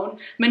alone,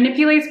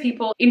 manipulates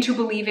people into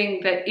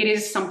believing that it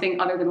is something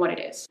other than what it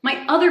is.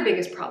 My other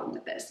biggest problem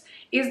with this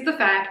is the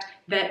fact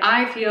that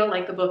I feel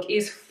like the book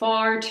is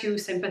far too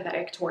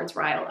sympathetic towards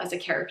Ryle as a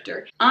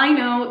character. I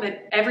know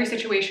that every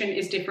situation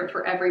is different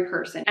for every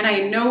person, and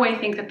I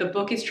think that the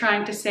book is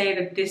trying to say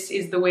that this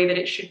is the way that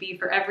it should be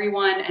for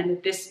everyone, and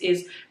that this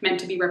is meant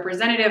to be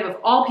representative of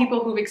all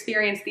people who've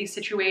experienced these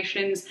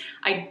situations.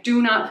 I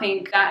do not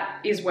think that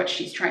is what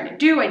she's trying to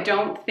do. I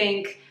don't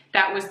think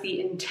that was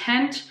the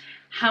intent.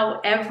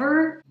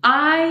 However,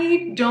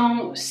 I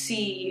don't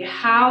see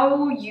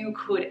how you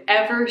could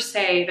ever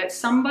say that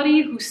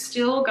somebody who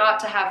still got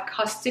to have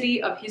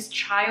custody of his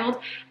child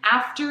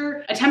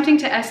after attempting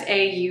to SA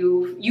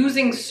you,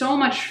 using so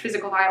much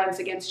physical violence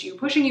against you,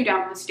 pushing you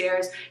down the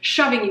stairs,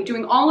 shoving you,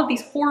 doing all of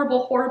these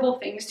horrible, horrible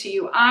things to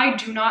you, I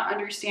do not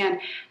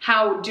understand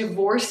how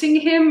divorcing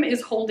him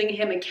is holding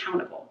him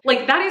accountable.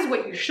 Like, that is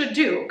what you should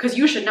do, because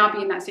you should not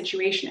be in that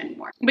situation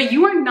anymore. But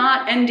you are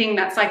not ending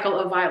that cycle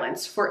of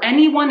violence for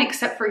anyone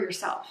except for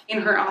yourself. In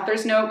her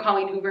author's note,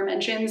 Colleen Hoover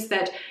mentions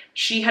that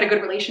she had a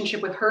good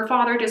relationship with her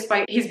father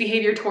despite his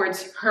behavior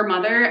towards her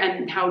mother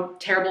and how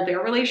terrible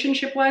their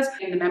relationship was.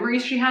 And the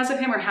memories she has of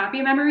him are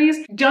happy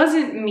memories.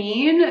 Doesn't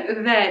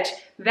mean that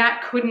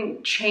that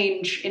couldn't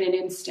change in an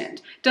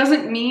instant.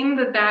 Doesn't mean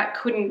that that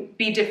couldn't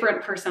be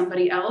different for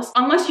somebody else.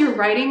 Unless you're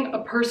writing a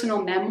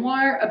personal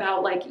memoir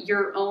about like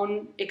your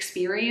own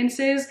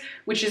experiences,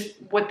 which is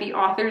what the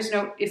author's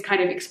note is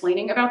kind of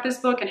explaining about this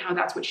book and how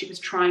that's what she was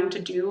trying to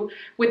do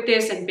with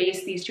this and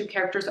base these two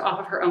characters off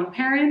of her own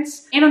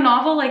parents. In a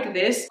novel like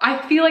this,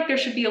 I feel like there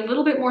should be a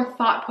little bit more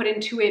thought put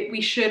into it.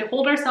 We should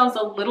hold ourselves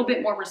a little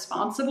bit more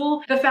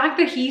responsible. The fact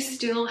that he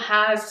still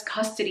has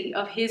custody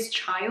of his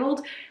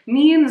child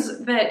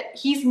means that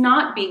he's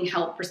not being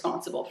held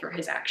responsible for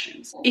his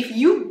actions. If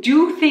you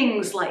do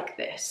things like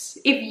this,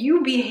 if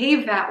you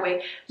behave that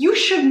way, you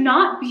should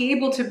not be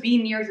able to be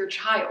near your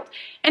child.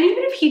 And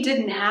even if he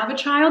didn't have a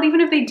child, even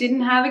if they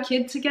didn't have a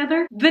kid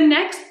together, the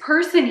next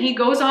person he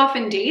goes off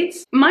and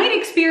dates might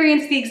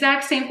experience the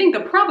exact same thing.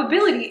 The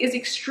probability is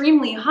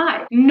extremely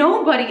high.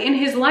 Nobody in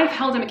his life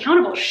held him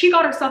accountable. She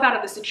got herself out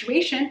of the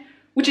situation,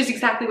 which is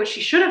exactly what she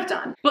should have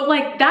done. But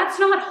like, that's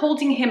not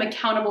holding him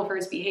accountable for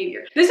his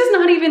behavior. This is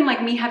not even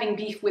like me having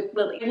beef with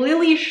Lily.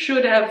 Lily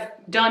should have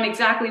done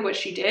exactly what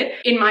she did.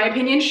 In my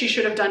opinion, she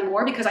should have done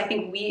more, because I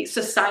think we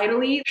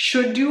societally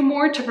should do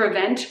more to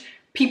prevent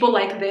people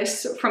like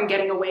this from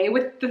getting away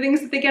with the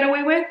things that they get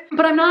away with.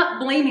 But I'm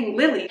not blaming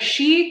Lily.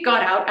 She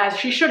got out as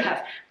she should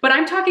have. But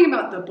I'm talking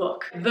about the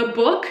book. The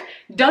book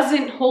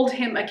doesn't hold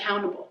him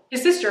accountable.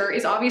 His sister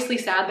is obviously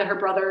sad that her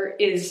brother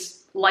is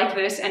like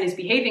this and is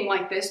behaving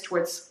like this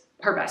towards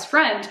her best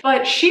friend,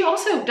 but she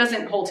also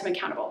doesn't hold him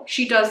accountable.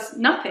 She does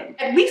nothing.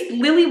 At least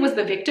Lily was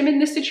the victim in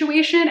this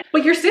situation,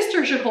 but your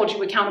sister should hold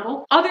you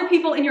accountable. Other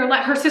people in your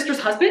life, her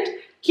sister's husband,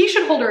 he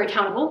should hold her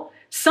accountable.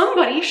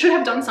 Somebody should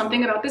have done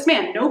something about this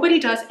man. Nobody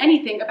does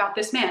anything about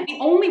this man. The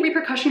only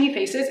repercussion he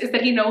faces is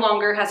that he no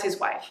longer has his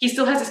wife. He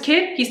still has his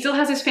kid, he still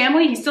has his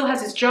family, he still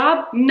has his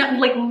job.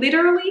 Like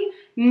literally,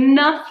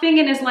 nothing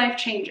in his life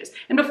changes.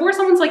 And before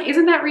someone's like,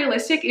 isn't that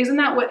realistic? Isn't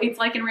that what it's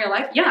like in real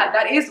life? Yeah,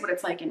 that is what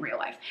it's like in real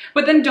life.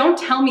 But then don't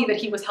tell me that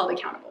he was held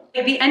accountable.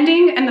 The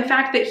ending and the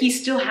fact that he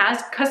still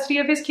has custody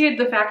of his kid,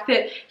 the fact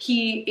that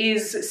he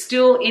is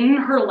still in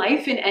her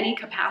life in any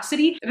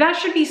capacity, that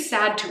should be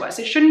sad to us.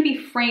 It shouldn't be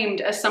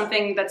framed as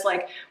something that's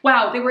like,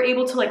 wow, they were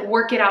able to like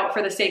work it out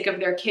for the sake of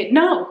their kid.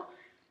 No.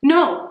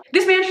 No,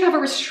 this man should have a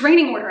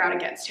restraining order out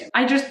against him.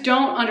 I just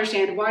don't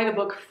understand why the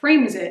book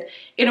frames it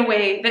in a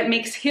way that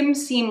makes him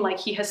seem like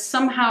he has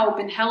somehow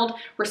been held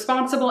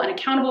responsible and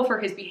accountable for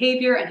his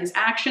behavior and his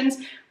actions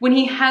when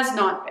he has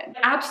not been.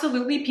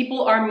 Absolutely,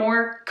 people are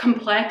more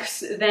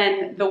complex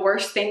than the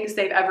worst things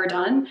they've ever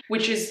done,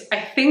 which is,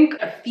 I think,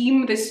 a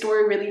theme this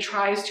story really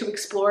tries to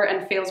explore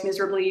and fails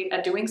miserably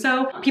at doing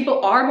so. People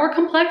are more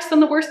complex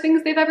than the worst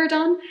things they've ever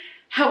done.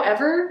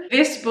 However,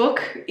 this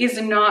book is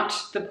not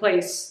the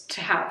place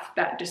to have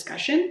that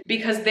discussion,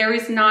 because there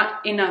is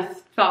not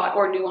enough thought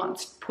or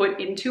nuance put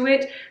into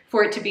it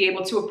for it to be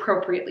able to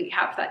appropriately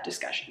have that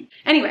discussion.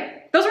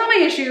 Anyway, those are all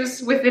my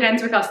issues with It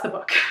Ends With Us, the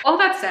book. All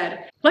that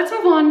said, let's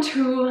move on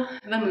to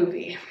the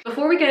movie.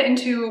 Before we get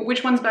into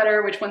which one's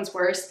better, which one's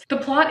worse, the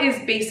plot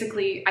is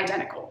basically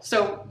identical.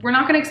 So we're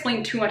not gonna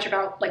explain too much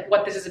about like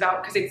what this is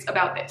about, because it's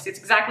about this. It's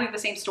exactly the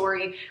same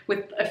story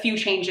with a few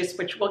changes,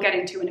 which we'll get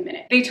into in a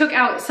minute. They took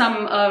out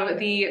some of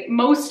the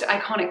most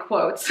iconic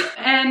quotes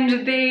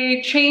and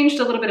they changed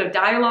a little bit of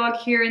dialogue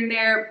here and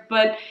there,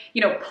 but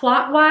you know,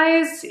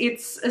 plot-wise,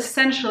 it's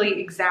essentially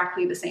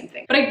exactly the same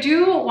thing. But I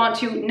do want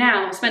to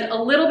now spend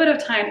a little bit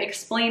of time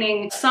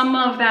explaining some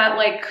of that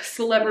like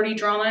celebrity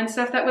drama and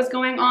stuff that was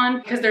going on,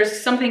 because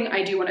there's something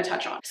I do want to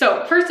touch on.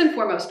 So first and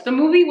foremost, the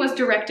movie was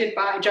directed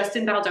by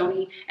Justin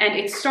Baldoni, and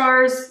it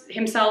stars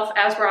himself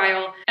as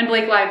Ryle and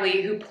Blake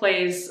Lively, who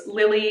plays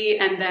Lily,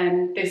 and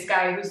then this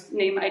guy whose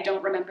name I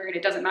don't remember and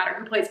it doesn't matter,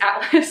 who plays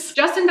Atlas.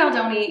 Justin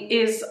Baldoni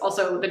is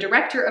also the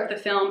director of the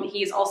film.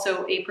 He's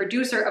also a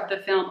producer of the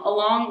film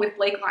along with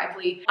Blake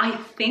Lively. I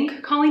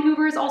think Colleen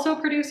Hoover is also a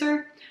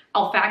producer.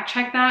 I'll fact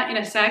check that in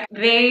a sec.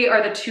 They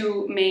are the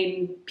two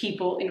main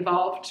people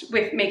involved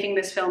with making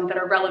this film that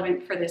are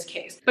relevant for this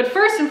case. But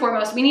first and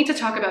foremost, we need to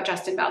talk about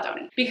Justin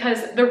Baldoni,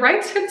 because the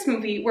rights for this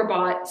movie were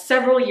bought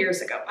several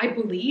years ago. I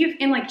believe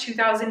in like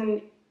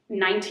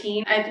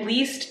 2019, at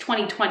least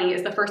 2020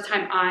 is the first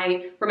time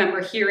I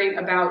remember hearing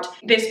about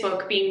this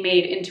book being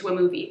made into a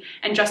movie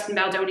and Justin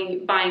Baldoni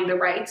buying the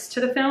rights to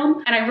the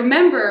film. And I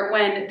remember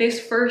when this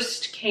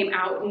first came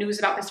out, news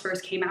about this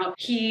first came out,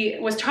 he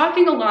was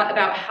talking a lot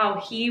about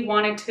how he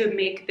wanted to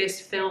make this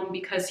film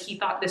because he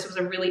thought this was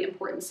a really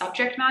important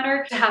subject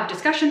matter to have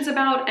discussions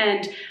about,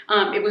 and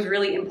it was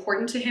really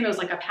important to him. It was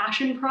like a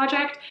passion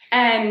project.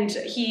 And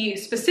he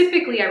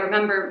specifically, I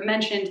remember,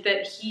 mentioned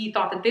that he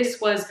thought that this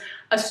was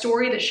a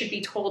story that should be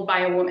told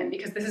by a woman,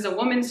 because this is a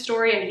woman's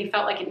story and he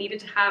felt like it needed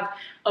to have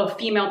a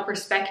female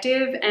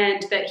perspective,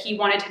 and that he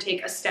wanted to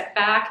take a step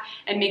back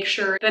and make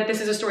sure that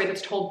this is a story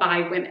that's told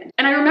by women.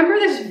 And I remember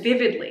this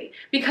vividly,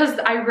 because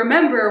I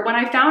remember when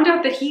I found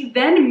out that he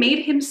then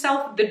made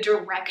himself the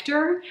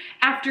director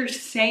after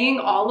saying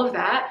all of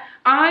that,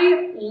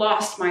 I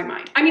lost my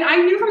mind. I mean, I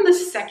knew from the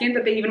second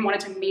that they even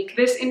wanted to make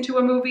this into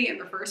a movie in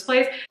the first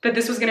place that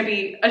this was gonna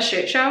be a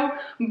shit show,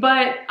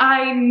 but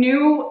I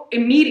knew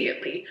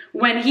immediately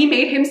when he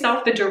made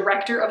himself the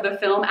director of the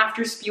film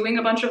after spewing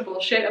a bunch of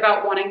bullshit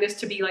about wanting this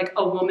to be like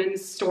a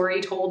woman's story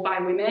told by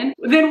women,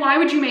 then why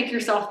would you make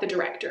yourself the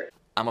director?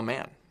 I'm a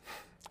man.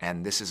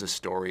 And this is a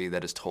story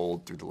that is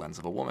told through the lens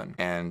of a woman.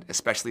 And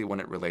especially when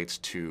it relates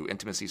to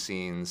intimacy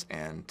scenes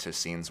and to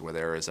scenes where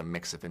there is a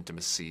mix of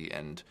intimacy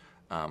and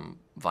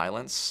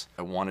violence,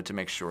 I wanted to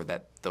make sure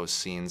that those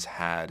scenes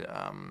had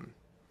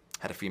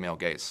had a female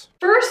gaze.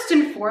 First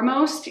and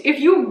foremost, if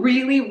you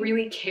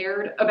really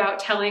cared about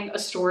telling a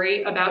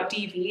story about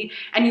DV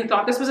and you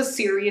thought this was a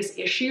serious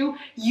issue,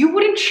 you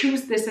wouldn't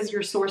choose this as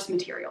your source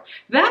material.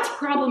 That's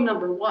problem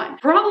number one.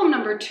 Problem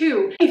number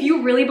two, if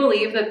you really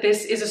believe that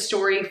this is a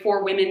story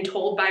for women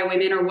told by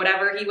women or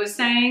whatever he was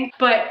saying,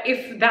 but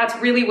if that's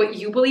really what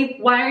you believe,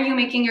 why are you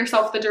making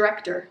yourself the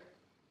director?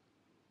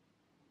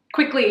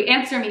 Quickly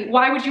answer me.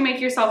 Why would you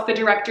make yourself the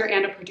director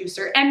and a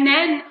producer? And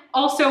then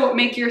also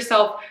make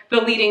yourself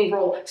the leading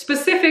role,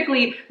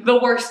 specifically the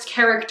worst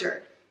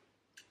character.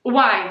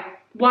 Why?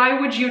 Why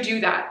would you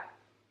do that?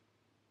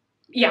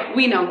 Yeah,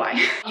 we know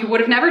why. You would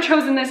have never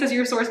chosen this as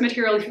your source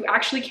material if you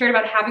actually cared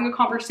about having a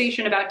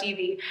conversation about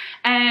DV,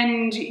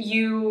 and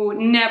you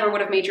never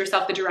would have made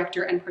yourself the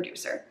director and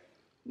producer.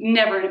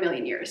 Never in a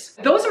million years.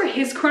 Those are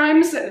his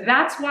crimes.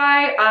 That's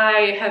why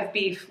I have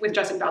beef with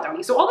Justin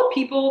Baldoni. So all the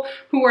people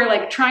who are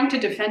like trying to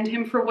defend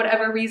him for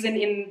whatever reason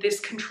in this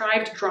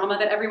contrived drama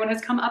that everyone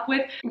has come up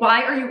with,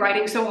 why are you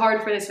writing so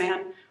hard for this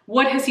man?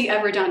 What has he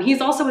ever done?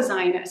 He's also a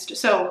Zionist.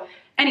 So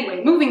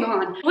anyway, moving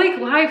on. Blake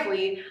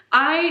Lively,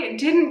 I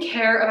didn't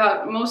care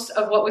about most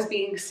of what was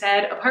being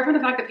said, apart from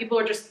the fact that people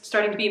are just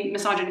starting to be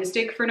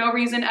misogynistic for no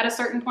reason at a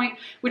certain point,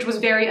 which was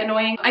very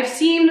annoying. I've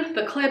seen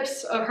the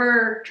clips of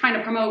her trying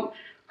to promote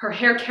her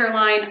hair care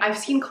line. I've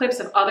seen clips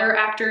of other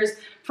actors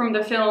from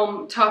the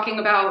film talking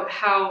about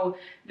how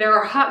there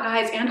are hot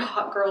guys and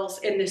hot girls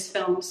in this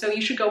film, so you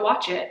should go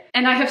watch it.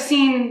 And I have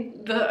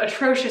seen the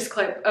atrocious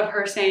clip of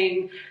her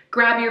saying,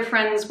 grab your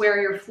friends,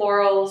 wear your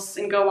florals,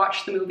 and go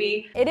watch the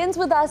movie. It Ends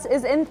With Us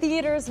is in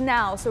theaters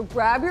now, so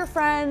grab your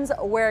friends,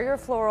 wear your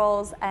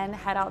florals, and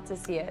head out to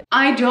see it.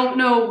 I don't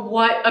know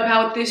what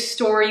about this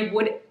story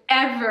would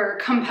ever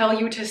compel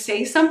you to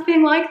say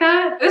something like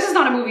that. This is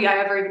not a movie I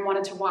ever even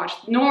wanted to watch,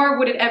 nor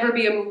would it ever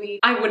be a movie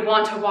I would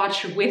want to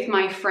watch with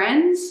my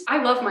friends.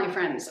 I love my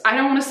friends. I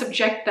don't want to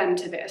subject them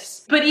to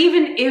this. But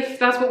even if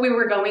that's what we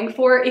were going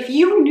for, if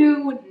you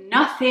knew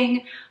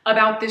nothing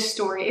about this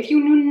story, if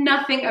you knew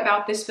nothing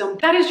about this film,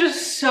 that is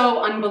just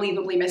so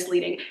unbelievably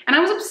misleading. And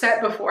I was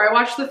upset before I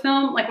watched the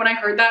film. Like when I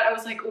heard that, I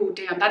was like, oh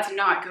damn, that's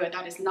not good.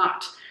 That is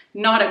not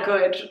a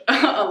good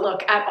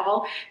look at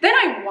all. Then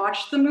I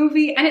watched the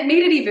movie and it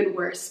made it even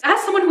worse.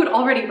 As someone who had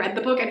already read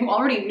the book and who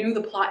already knew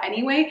the plot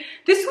anyway,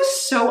 this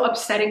was so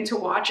upsetting to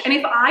watch. And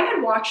if I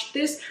had watched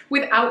this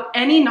without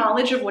any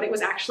knowledge of what it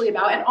was actually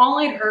about and all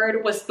I'd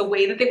heard was the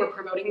way that they were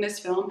promoting this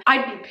film,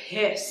 I'd be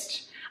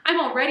pissed. I'm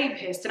already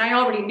pissed and I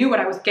already knew what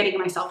I was getting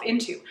myself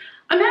into.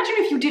 Imagine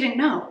if you didn't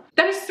know.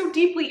 That is so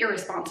deeply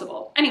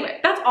irresponsible. Anyway,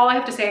 that's all I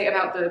have to say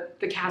about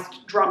the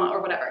cast drama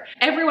or whatever.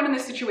 Everyone in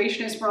this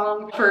situation is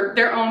wrong for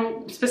their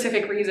own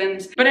specific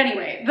reasons. But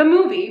anyway, the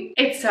movie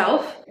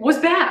itself was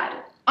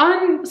bad.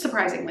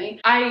 Unsurprisingly,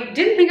 I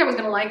didn't think I was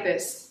gonna like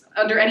this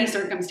under any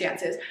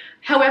circumstances.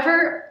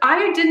 However,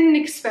 I didn't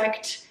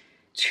expect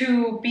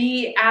to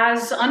be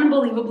as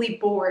unbelievably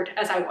bored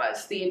as I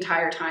was the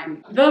entire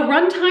time. The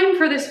runtime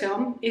for this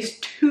film is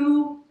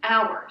 2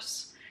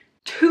 hours.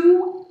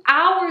 2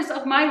 hours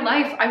of my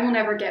life I will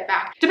never get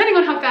back. Depending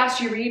on how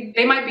fast you read,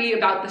 they might be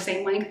about the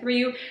same length for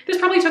you. This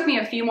probably took me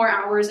a few more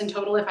hours in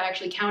total if I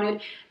actually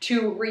counted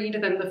to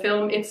read than the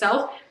film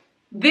itself.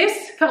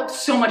 This felt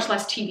so much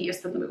less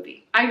tedious than the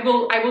movie. I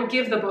will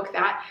give the book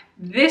that.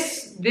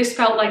 This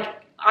felt like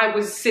I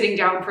was sitting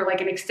down for like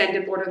an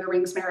extended Lord of the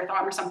Rings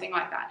marathon or something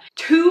like that.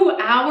 2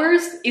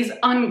 hours is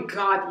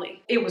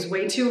ungodly. It was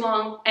way too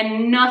long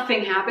and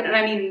nothing happened, and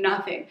I mean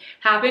nothing,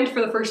 happened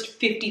for the first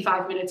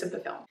 55 minutes of the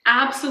film.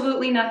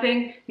 Absolutely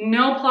nothing,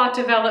 no plot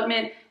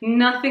development,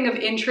 nothing of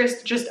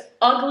interest, just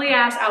ugly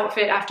ass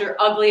outfit after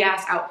ugly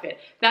ass outfit.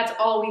 That's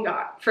all we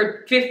got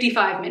for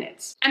 55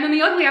 minutes. And then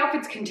the ugly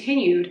outfits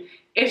continued.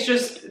 It's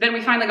just, then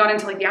we finally got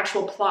into like the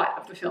actual plot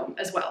of the film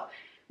as well,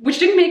 which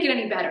didn't make it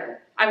any better.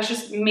 I was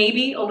just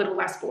maybe a little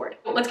less bored.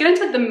 Let's get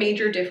into the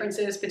major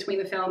differences between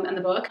the film and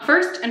the book.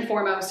 First and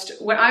foremost,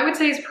 what I would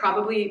say is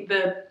probably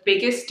the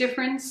biggest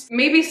difference.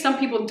 Maybe some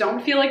people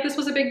don't feel like this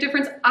was a big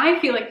difference. I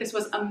feel like this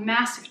was a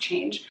massive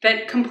change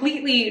that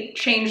completely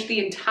changed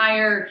the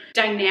entire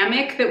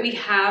dynamic that we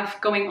have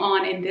going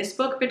on in this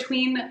book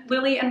between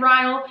Lily and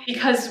Ryle,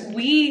 because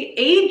we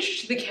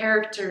aged the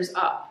characters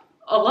up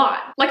a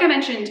lot. Like I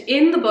mentioned,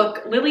 in the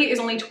book, Lily is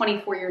only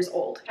 24 years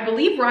old. I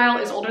believe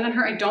Ryle is older than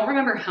her. I don't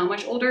remember how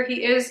much older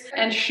he is,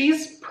 and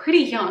she's pretty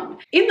young.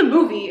 In the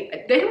movie,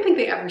 they don't think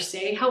they ever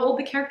say how old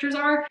the characters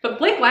are, but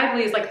Blake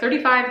Lively is like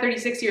 35,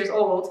 36 years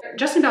old.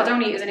 Justin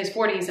Baldoni is in his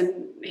 40s and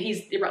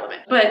he's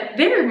irrelevant. But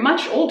they're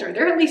much older.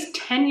 They're at least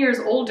 10 years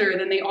older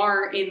than they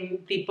are in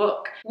the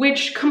book,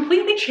 which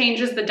completely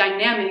changes the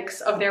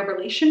dynamics of their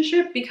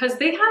relationship because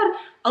they had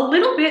a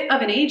little bit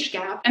of an age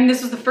gap, and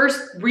this was the first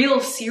real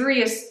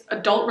serious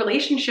adult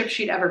relationship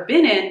she'd ever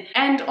been in.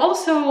 And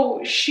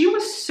also, she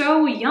was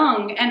so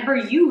young, and her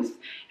youth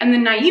and the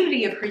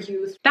naivety of her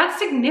youth, that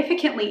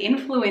significantly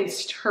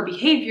influenced her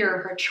behavior,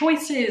 her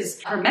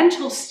choices, her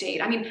mental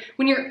state. I mean,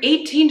 when you're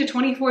 18 to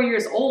 24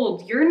 years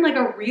old, you're in like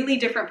a really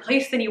different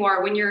place than you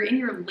are when you're in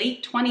your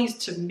late 20s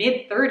to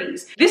mid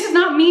 30s. This is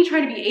not me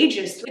trying to be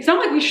ageist. It's not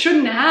like we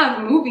shouldn't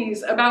have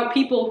movies about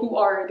people who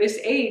are this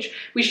age.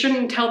 We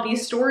shouldn't tell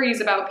these stories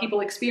about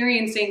people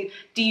experiencing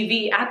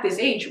DV at this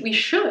age. We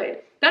should.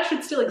 That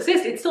should still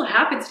exist. It still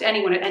happens to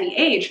anyone at any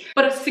age.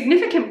 But a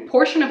significant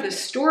portion of the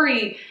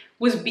story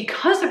was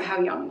because of how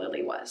young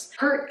Lily was.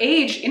 Her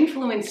age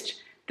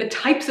influenced the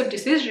types of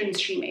decisions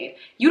she made.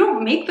 You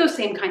don't make those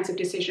same kinds of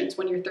decisions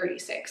when you're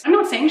 36. I'm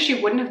not saying she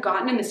wouldn't have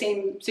gotten in the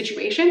same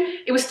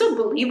situation. It was still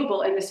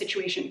believable in this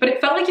situation, but it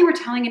felt like you were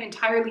telling an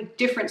entirely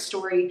different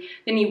story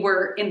than you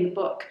were in the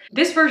book.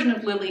 This version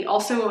of Lily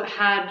also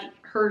had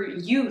her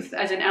youth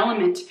as an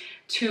element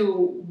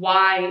to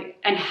why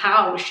and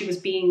how she was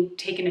being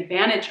taken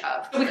advantage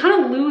of. We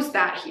kind of lose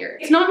that here.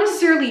 It's not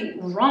necessarily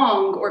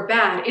wrong or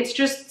bad, it's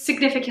just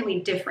significantly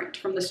different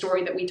from the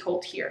story that we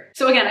told here.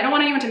 So again, I don't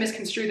want anyone to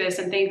misconstrue this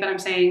and think that I'm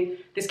saying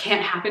this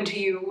can't happen to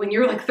you when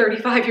you're like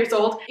 35 years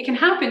old. It can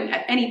happen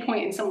at any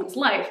point in someone's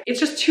life. It's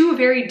just two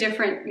very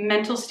different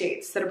mental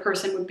states that a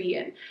person would be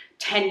in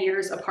 10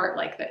 years apart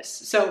like this.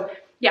 So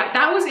yeah,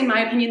 that was, in my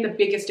opinion, the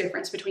biggest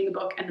difference between the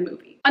book and the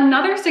movie.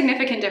 Another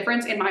significant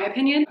difference, in my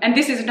opinion, and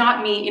this is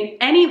not me in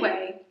any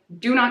way,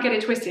 do not get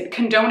it twisted,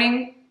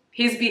 condoning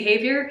his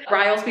behavior,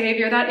 Ryle's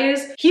behavior that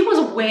is, he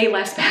was way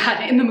less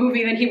bad in the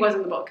movie than he was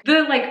in the book.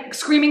 The like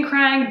screaming,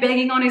 crying,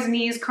 begging on his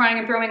knees, crying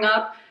and throwing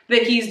up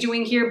that he's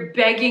doing here,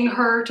 begging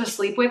her to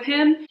sleep with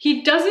him,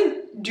 he doesn't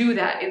do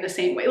that in the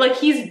same way. Like,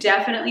 he's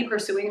definitely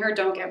pursuing her,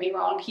 don't get me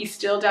wrong. He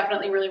still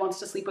definitely really wants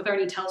to sleep with her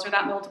and he tells her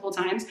that multiple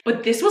times.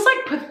 But this was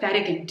like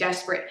pathetic and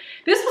desperate.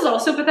 This was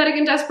also pathetic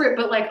and desperate,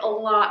 but like a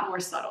lot more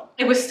subtle.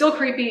 It was still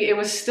creepy, it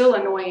was still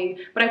annoying,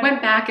 but I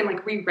went back and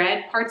like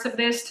reread parts of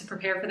this to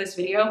prepare for this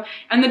video,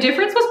 and the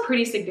difference was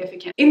pretty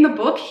significant. In the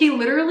book, he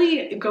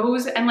literally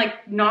goes and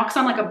like knocks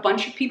on like a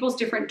bunch of people's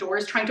different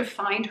doors trying to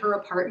find her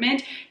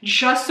apartment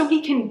just so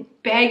he can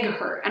beg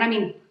her, and I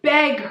mean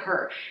beg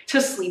her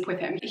to sleep with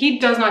him. He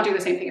does not do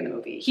the same thing in the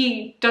movie.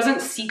 He doesn't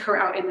seek her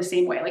out in the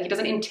same way. Like, he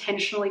doesn't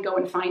intentionally go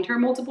and find her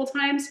multiple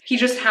times. He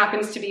just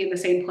happens to be in the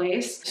same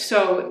place.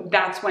 So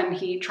that's when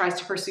he tries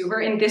to pursue her.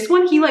 In this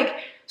one, he like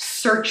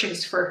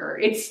searches for her.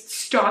 It's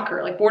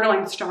stalker, like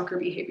borderline stalker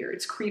behavior.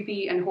 It's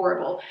creepy and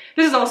horrible.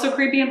 This is also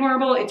creepy and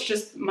horrible. It's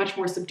just much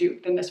more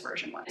subdued than this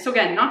version was. So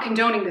again, not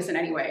condoning this in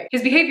any way.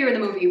 His behavior in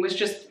the movie was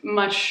just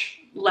much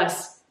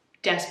less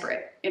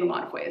desperate in a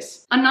lot of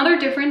ways. Another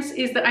difference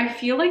is that I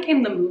feel like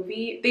in the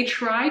movie, they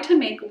try to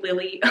make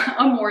Lily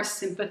a more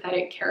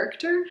sympathetic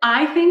character.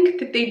 I think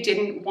that they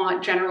didn't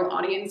want general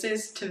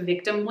audiences to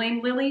victim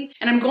blame Lily.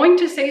 And I'm going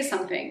to say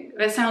something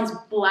that sounds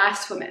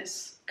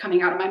blasphemous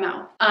coming out of my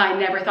mouth. I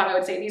never thought I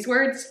would say these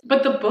words,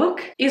 but the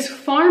book is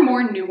far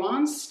more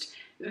nuanced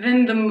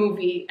than the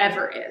movie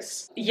ever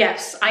is.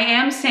 Yes, I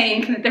am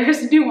saying that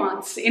there's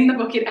nuance in the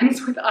book It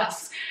Ends With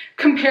Us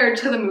compared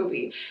to the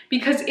movie,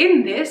 because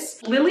in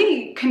this,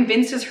 Lily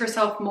convinces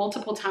herself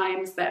multiple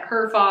times that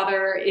her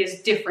father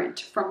is different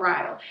from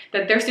Ryle,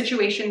 that their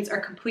situations are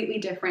completely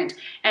different,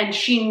 and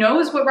she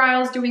knows what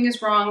Ryle's doing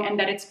is wrong and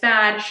that it's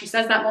bad. She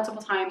says that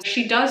multiple times.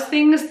 She does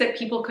things that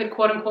people could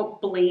quote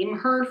unquote blame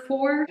her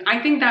for. I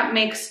think that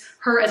makes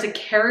her as a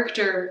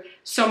character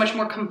so much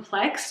more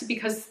complex,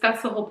 because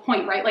that's the whole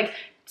point, right? Like,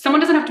 someone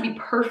doesn't have to be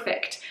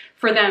perfect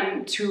for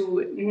them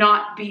to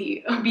not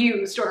be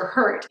abused or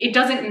hurt. It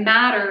doesn't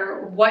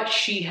matter what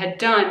she had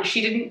done.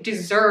 She didn't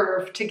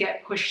deserve to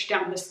get pushed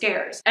down the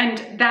stairs.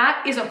 And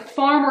that is a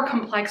far more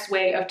complex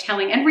way of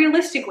telling, and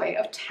realistic way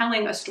of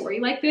telling a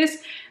story like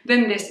this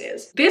than this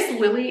is. This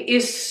Lily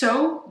is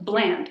so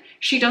bland.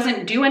 She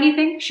doesn't do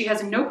anything. She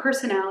has no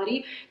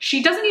personality.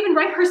 She doesn't even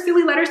write her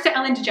silly letters to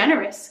Ellen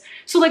DeGeneres.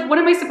 So like, what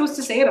am I supposed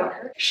to say about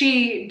her?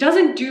 She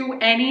doesn't do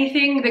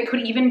anything that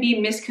could even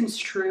be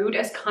misconstrued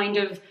as kind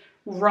of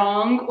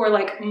wrong or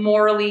like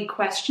morally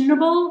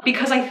questionable,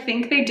 because I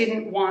think they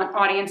didn't want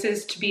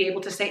audiences to be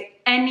able to say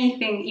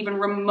anything even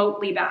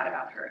remotely bad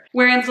about her.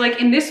 Whereas like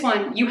in this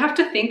one, you have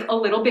to think a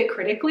little bit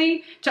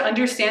critically to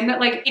understand that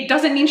like, it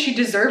doesn't mean she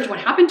deserved what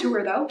happened to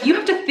her though. You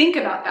have to think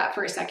about that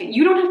for a second.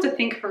 You don't have to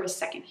think for a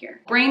second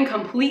here. Brain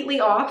completely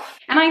off.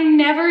 And I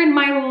never in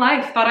my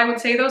life thought I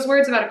would say those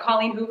words about a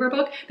Colleen Hoover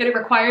book, that it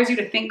requires you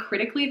to think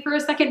critically for a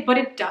second, but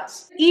it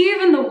does.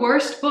 Even the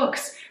worst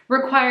books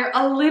require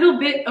a little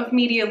bit of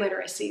media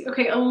literacy,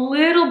 okay? A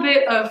little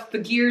bit of the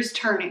gears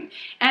turning.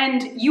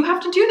 And you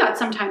have to do that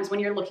sometimes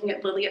when you're looking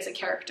at Lily as a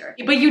character.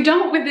 But you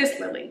don't with this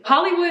Lily.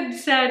 Hollywood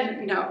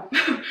said, no,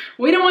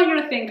 we don't want you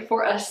to think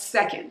for a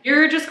second.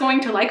 You're just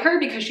going to like her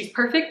because she's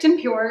perfect and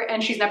pure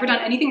and she's never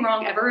done anything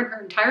wrong ever in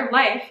her entire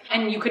life,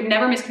 and you could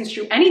never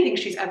misconstrue anything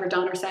she's ever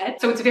done or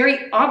said. So it's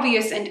very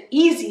obvious and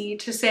easy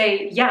to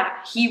say, yeah,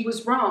 he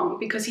was wrong,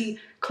 because he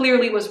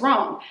clearly was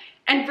wrong.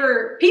 And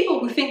for people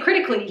who think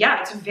critically,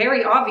 yeah, it's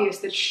very obvious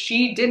that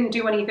she didn't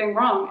do anything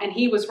wrong and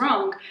he was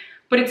wrong,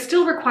 but it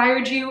still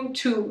required you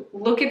to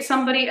look at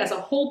somebody as a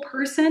whole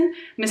person,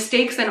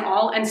 mistakes and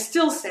all, and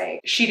still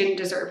say she didn't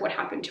deserve what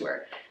happened to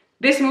her.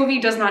 This movie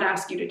does not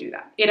ask you to do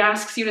that. It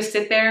asks you to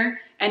sit there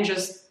and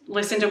just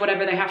listen to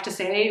whatever they have to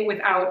say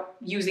without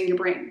using your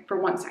brain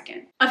for 1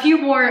 second. A few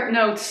more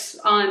notes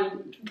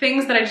on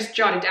things that I just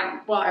jotted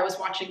down while I was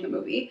watching the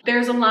movie.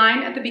 There's a line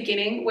at the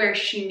beginning where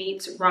she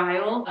meets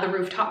Ryle, the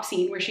rooftop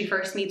scene where she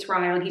first meets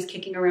Ryle and he's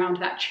kicking around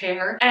that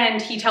chair,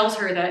 and he tells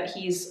her that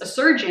he's a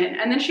surgeon,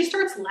 and then she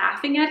starts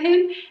laughing at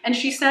him and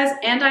she says,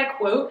 and I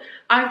quote,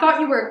 "I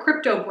thought you were a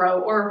crypto bro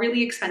or a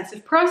really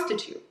expensive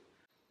prostitute."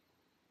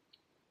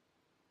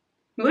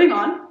 Moving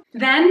on.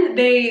 Then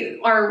they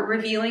are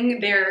revealing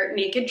their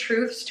naked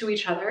truths to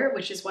each other,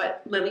 which is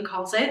what Lily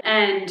calls it.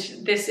 And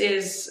this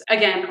is,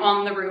 again,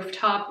 on the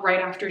rooftop right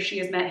after she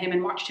has met him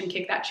and watched him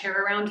kick that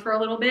chair around for a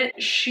little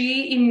bit.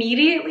 She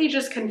immediately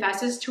just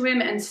confesses to him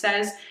and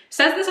says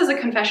this as a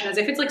confession, as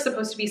if it's like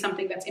supposed to be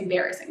something that's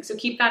embarrassing. So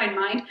keep that in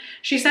mind.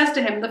 She says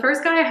to him, "The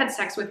first guy I had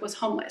sex with was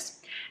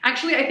homeless."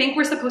 Actually, I think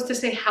we're supposed to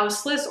say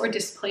houseless or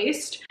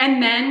displaced.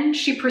 And then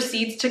she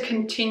proceeds to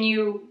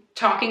continue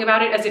talking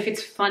about it as if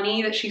it's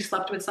funny that she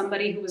slept with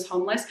somebody who was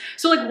homeless.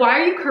 So like, why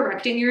are you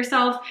correcting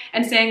yourself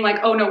and saying like,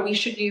 oh no, we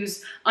should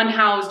use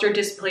unhoused or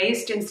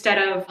displaced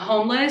instead of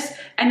homeless?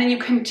 And then you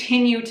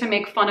continue to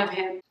make fun of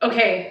him.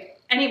 Okay,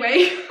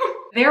 anyway,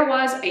 there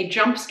was a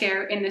jump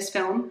scare in this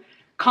film.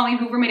 Colleen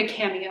Hoover made a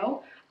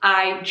cameo.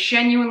 I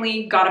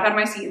genuinely got up out of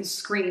my seat and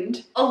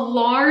screamed. A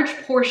large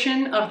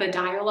portion of the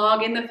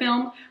dialogue in the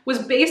film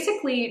was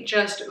basically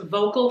just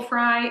vocal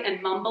fry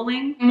and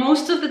mumbling.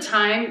 Most of the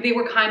time, they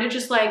were kind of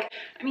just like,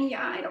 I mean,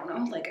 yeah, I don't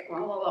know, like, blah,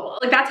 blah, blah, blah.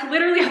 Like that's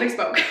literally how they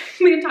spoke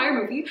the entire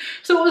movie.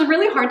 So it was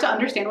really hard to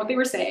understand what they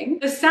were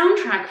saying. The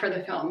soundtrack for the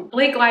film,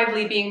 Blake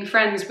Lively being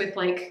friends with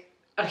like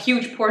a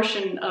huge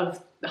portion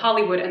of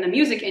Hollywood and the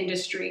music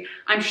industry,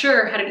 I'm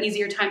sure had an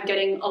easier time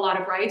getting a lot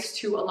of rights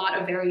to a lot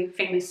of very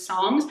famous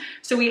songs.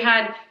 So we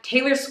had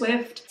Taylor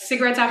Swift,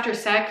 Cigarettes After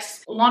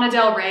Sex, Lana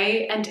Del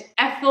Rey, and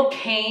Ethel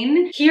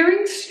Cain.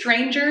 Hearing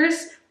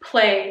Strangers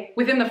play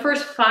within the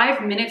first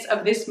 5 minutes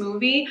of this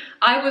movie,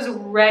 I was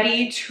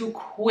ready to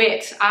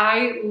quit.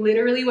 I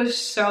literally was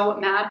so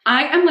mad.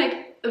 I am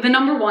like the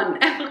 #1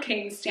 Ethel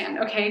Cain stan,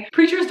 okay?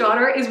 Preacher's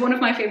Daughter is one of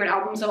my favorite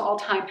albums of all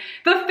time.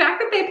 The fact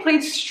that they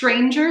played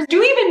Strangers, do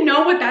you even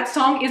know what that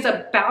song is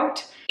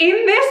about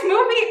in this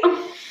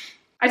movie?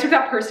 I took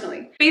that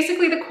personally.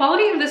 Basically, the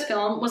quality of this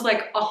film was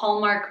like a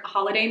Hallmark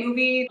holiday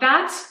movie.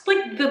 That's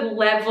like the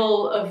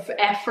level of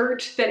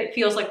effort that it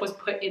feels like was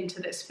put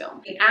into this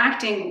film. The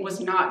acting was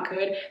not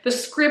good. The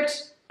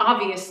script,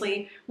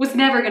 obviously, was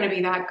never gonna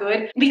be that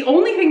good. The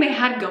only thing they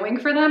had going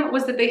for them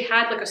was that they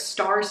had like a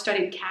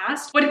star-studded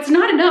cast, but it's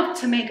not enough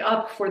to make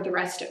up for the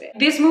rest of it.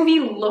 This movie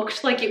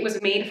looked like it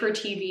was made for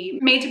TV,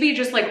 made to be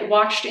just like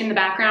watched in the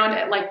background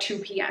at like 2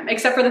 p.m.,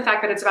 except for the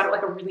fact that it's about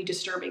like a really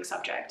disturbing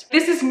subject.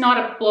 This is not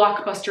a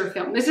blockbuster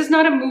film. This is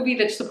not a movie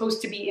that's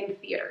supposed to be in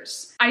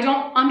theaters. I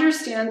don't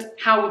understand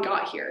how we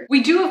got here.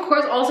 We do, of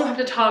course, also have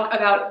to talk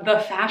about the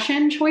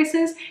fashion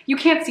choices. You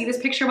can't see this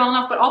picture well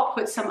enough, but I'll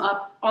put some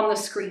up on the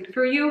screen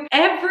for you.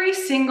 Every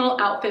single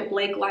outfit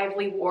Blake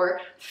Lively wore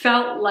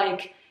felt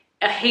like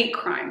a hate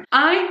crime.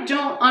 I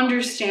don't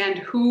understand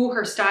who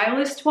her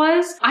stylist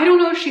was. I don't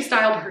know if she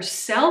styled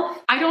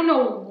herself. I don't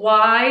know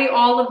why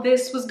all of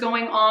this was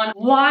going on.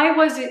 Why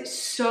was it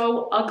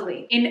so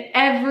ugly in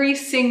every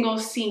single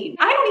scene?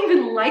 I don't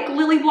even like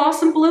Lily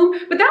Blossom Bloom,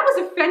 but that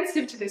was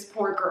offensive to this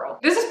poor girl.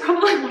 This is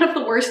probably one of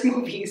the worst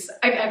movies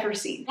I've ever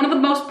seen. One of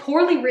the most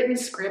poorly written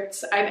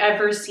scripts I've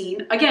ever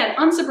seen. Again,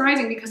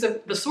 unsurprising because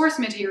of the source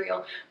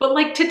material, but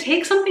like to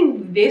take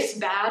something this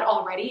bad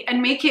already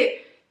and make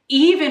it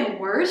even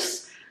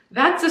worse,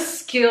 that's a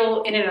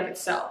skill in and of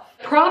itself.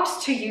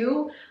 Props to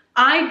you.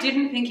 I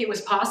didn't think it was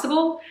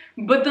possible,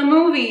 but the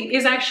movie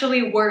is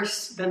actually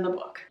worse than the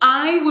book.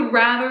 I would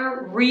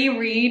rather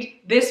reread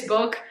this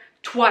book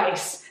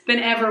twice than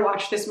ever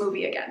watch this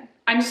movie again.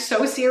 I'm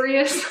so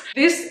serious.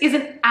 This is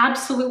an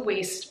absolute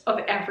waste of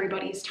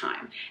everybody's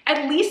time.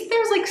 At least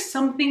there's like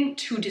something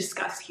to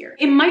discuss here.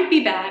 It might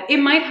be bad, it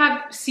might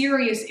have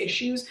serious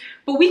issues,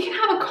 but we can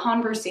have a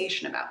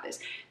conversation about this.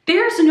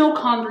 There's no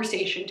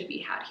conversation to be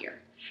had here.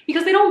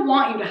 Because they don't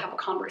want you to have a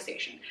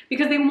conversation.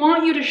 Because they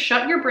want you to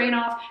shut your brain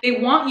off. They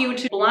want you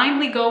to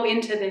blindly go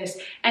into this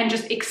and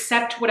just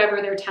accept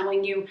whatever they're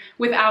telling you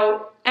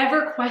without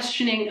ever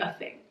questioning a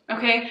thing,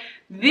 okay?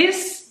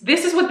 This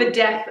is what the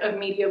death of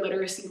media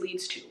literacy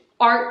leads to.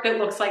 Art that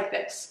looks like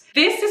this.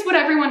 This is what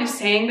everyone is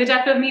saying the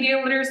death of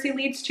media literacy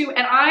leads to,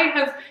 and I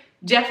have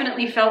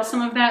definitely felt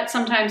some of that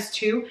sometimes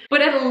too,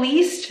 but at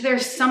least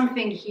there's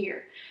something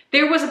here.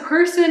 There was a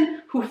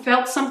person who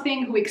felt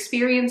something, who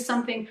experienced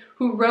something,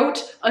 who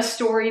wrote a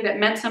story that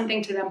meant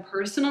something to them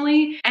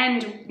personally,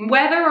 and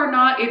whether or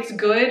not it's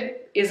good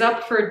is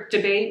up for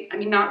debate. I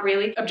mean, not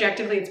really.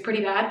 Objectively, it's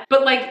pretty bad.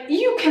 But like,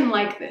 you can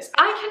like this.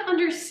 I can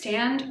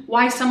understand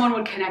why someone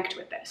would connect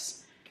with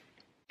this.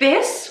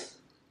 This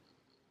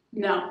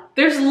No,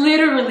 there's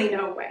literally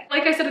no way.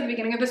 Like I said at the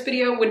beginning of this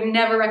video, would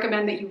never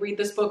recommend that you read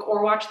this book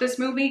or watch this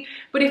movie.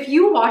 But if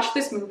you watch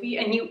this movie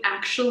and you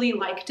actually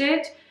liked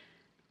it,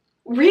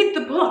 read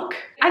the book.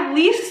 At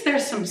least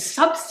there's some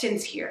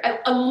substance here,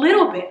 a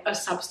little bit of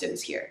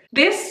substance here.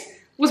 This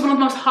was one of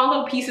the most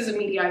hollow pieces of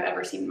media I've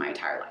ever seen in my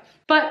entire life.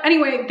 But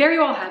anyway, there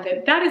you all have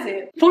it. That is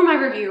it for my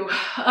review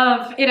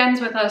of It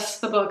Ends With Us,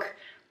 the book,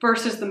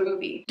 versus the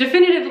movie.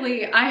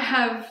 Definitively, I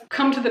have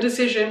come to the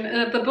decision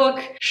that the book,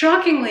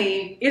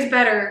 shockingly, is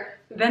better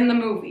than the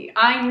movie.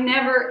 I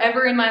never,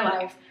 ever in my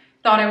life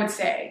thought I would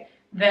say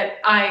that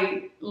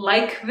I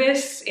like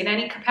this in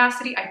any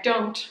capacity. I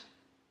don't.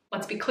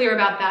 Let's be clear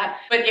about that.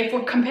 But if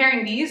we're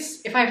comparing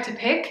these, if I have to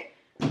pick,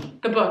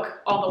 the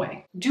book all the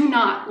way.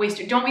 Don't waste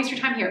your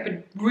time here,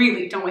 but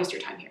really don't waste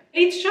your time here.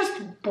 It's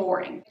just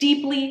boring.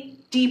 Deeply,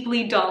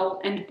 deeply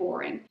dull and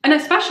boring. And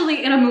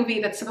especially in a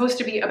movie that's supposed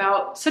to be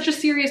about such a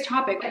serious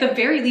topic, at the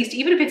very least,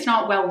 even if it's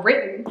not well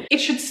written, it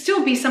should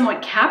still be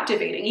somewhat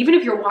captivating, even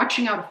if you're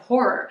watching out of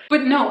horror.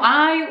 But no,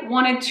 I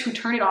wanted to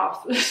turn it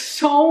off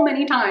so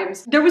many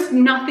times. There was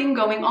nothing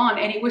going on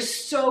and it was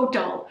so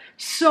dull,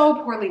 so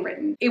poorly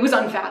written. It was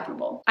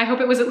unfathomable. I hope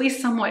it was at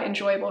least somewhat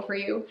enjoyable for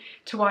you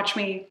to watch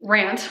me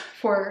rant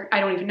for I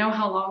don't even know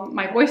how long.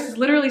 My voice is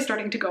literally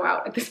starting to go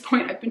out at this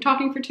point. I've been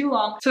talking for too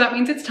long, so that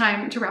means it's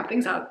time to wrap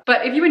things up.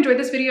 But if you enjoyed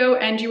this video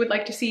and you would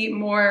like to see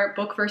more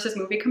book versus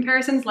movie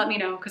comparisons, let me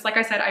know. Because like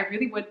I said, I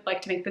really would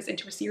like to make this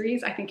into a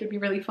series. I think it'd be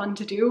really fun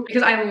to do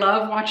because I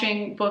love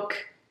watching book,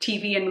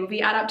 TV, and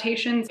movie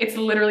adaptations. It's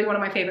literally one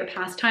of my favorite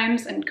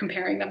pastimes, and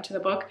comparing them to the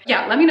book.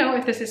 Yeah, let me know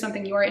if this is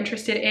something you are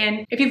interested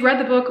in. If you've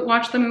read the book,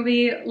 watched the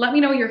movie, let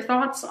me know your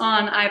thoughts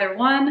on either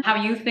one, how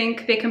you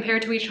think they compare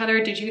to each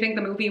other. Did you think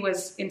the movie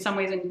was in some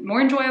ways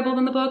more enjoyable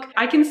than the book?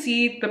 I can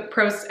see the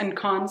pros and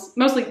cons,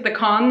 mostly the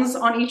cons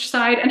on each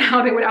side and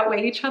how they would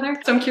outweigh each other.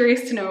 So I'm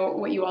curious to know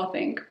what you all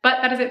think.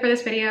 But that is it for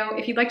this video.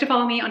 If you'd like to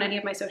follow me on any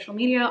of my social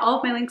media, all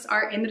of my links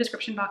are in the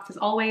description box as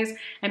always.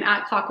 I'm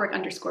at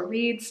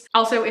Clockwork_reads.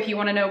 Also, if you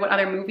want to know what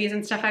other movies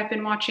and stuff I've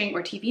been watching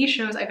or TV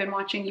shows I've been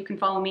watching, you can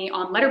follow me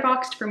on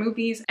Letterboxd for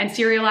movies and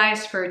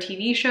Serialized for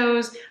TV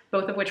shows,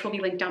 both of which will be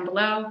linked down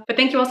below. But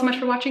thank you all so much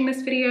for watching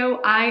this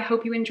video. I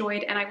hope you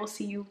enjoyed, and I will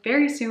see you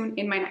very soon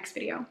in my next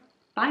video.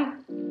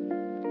 Bye.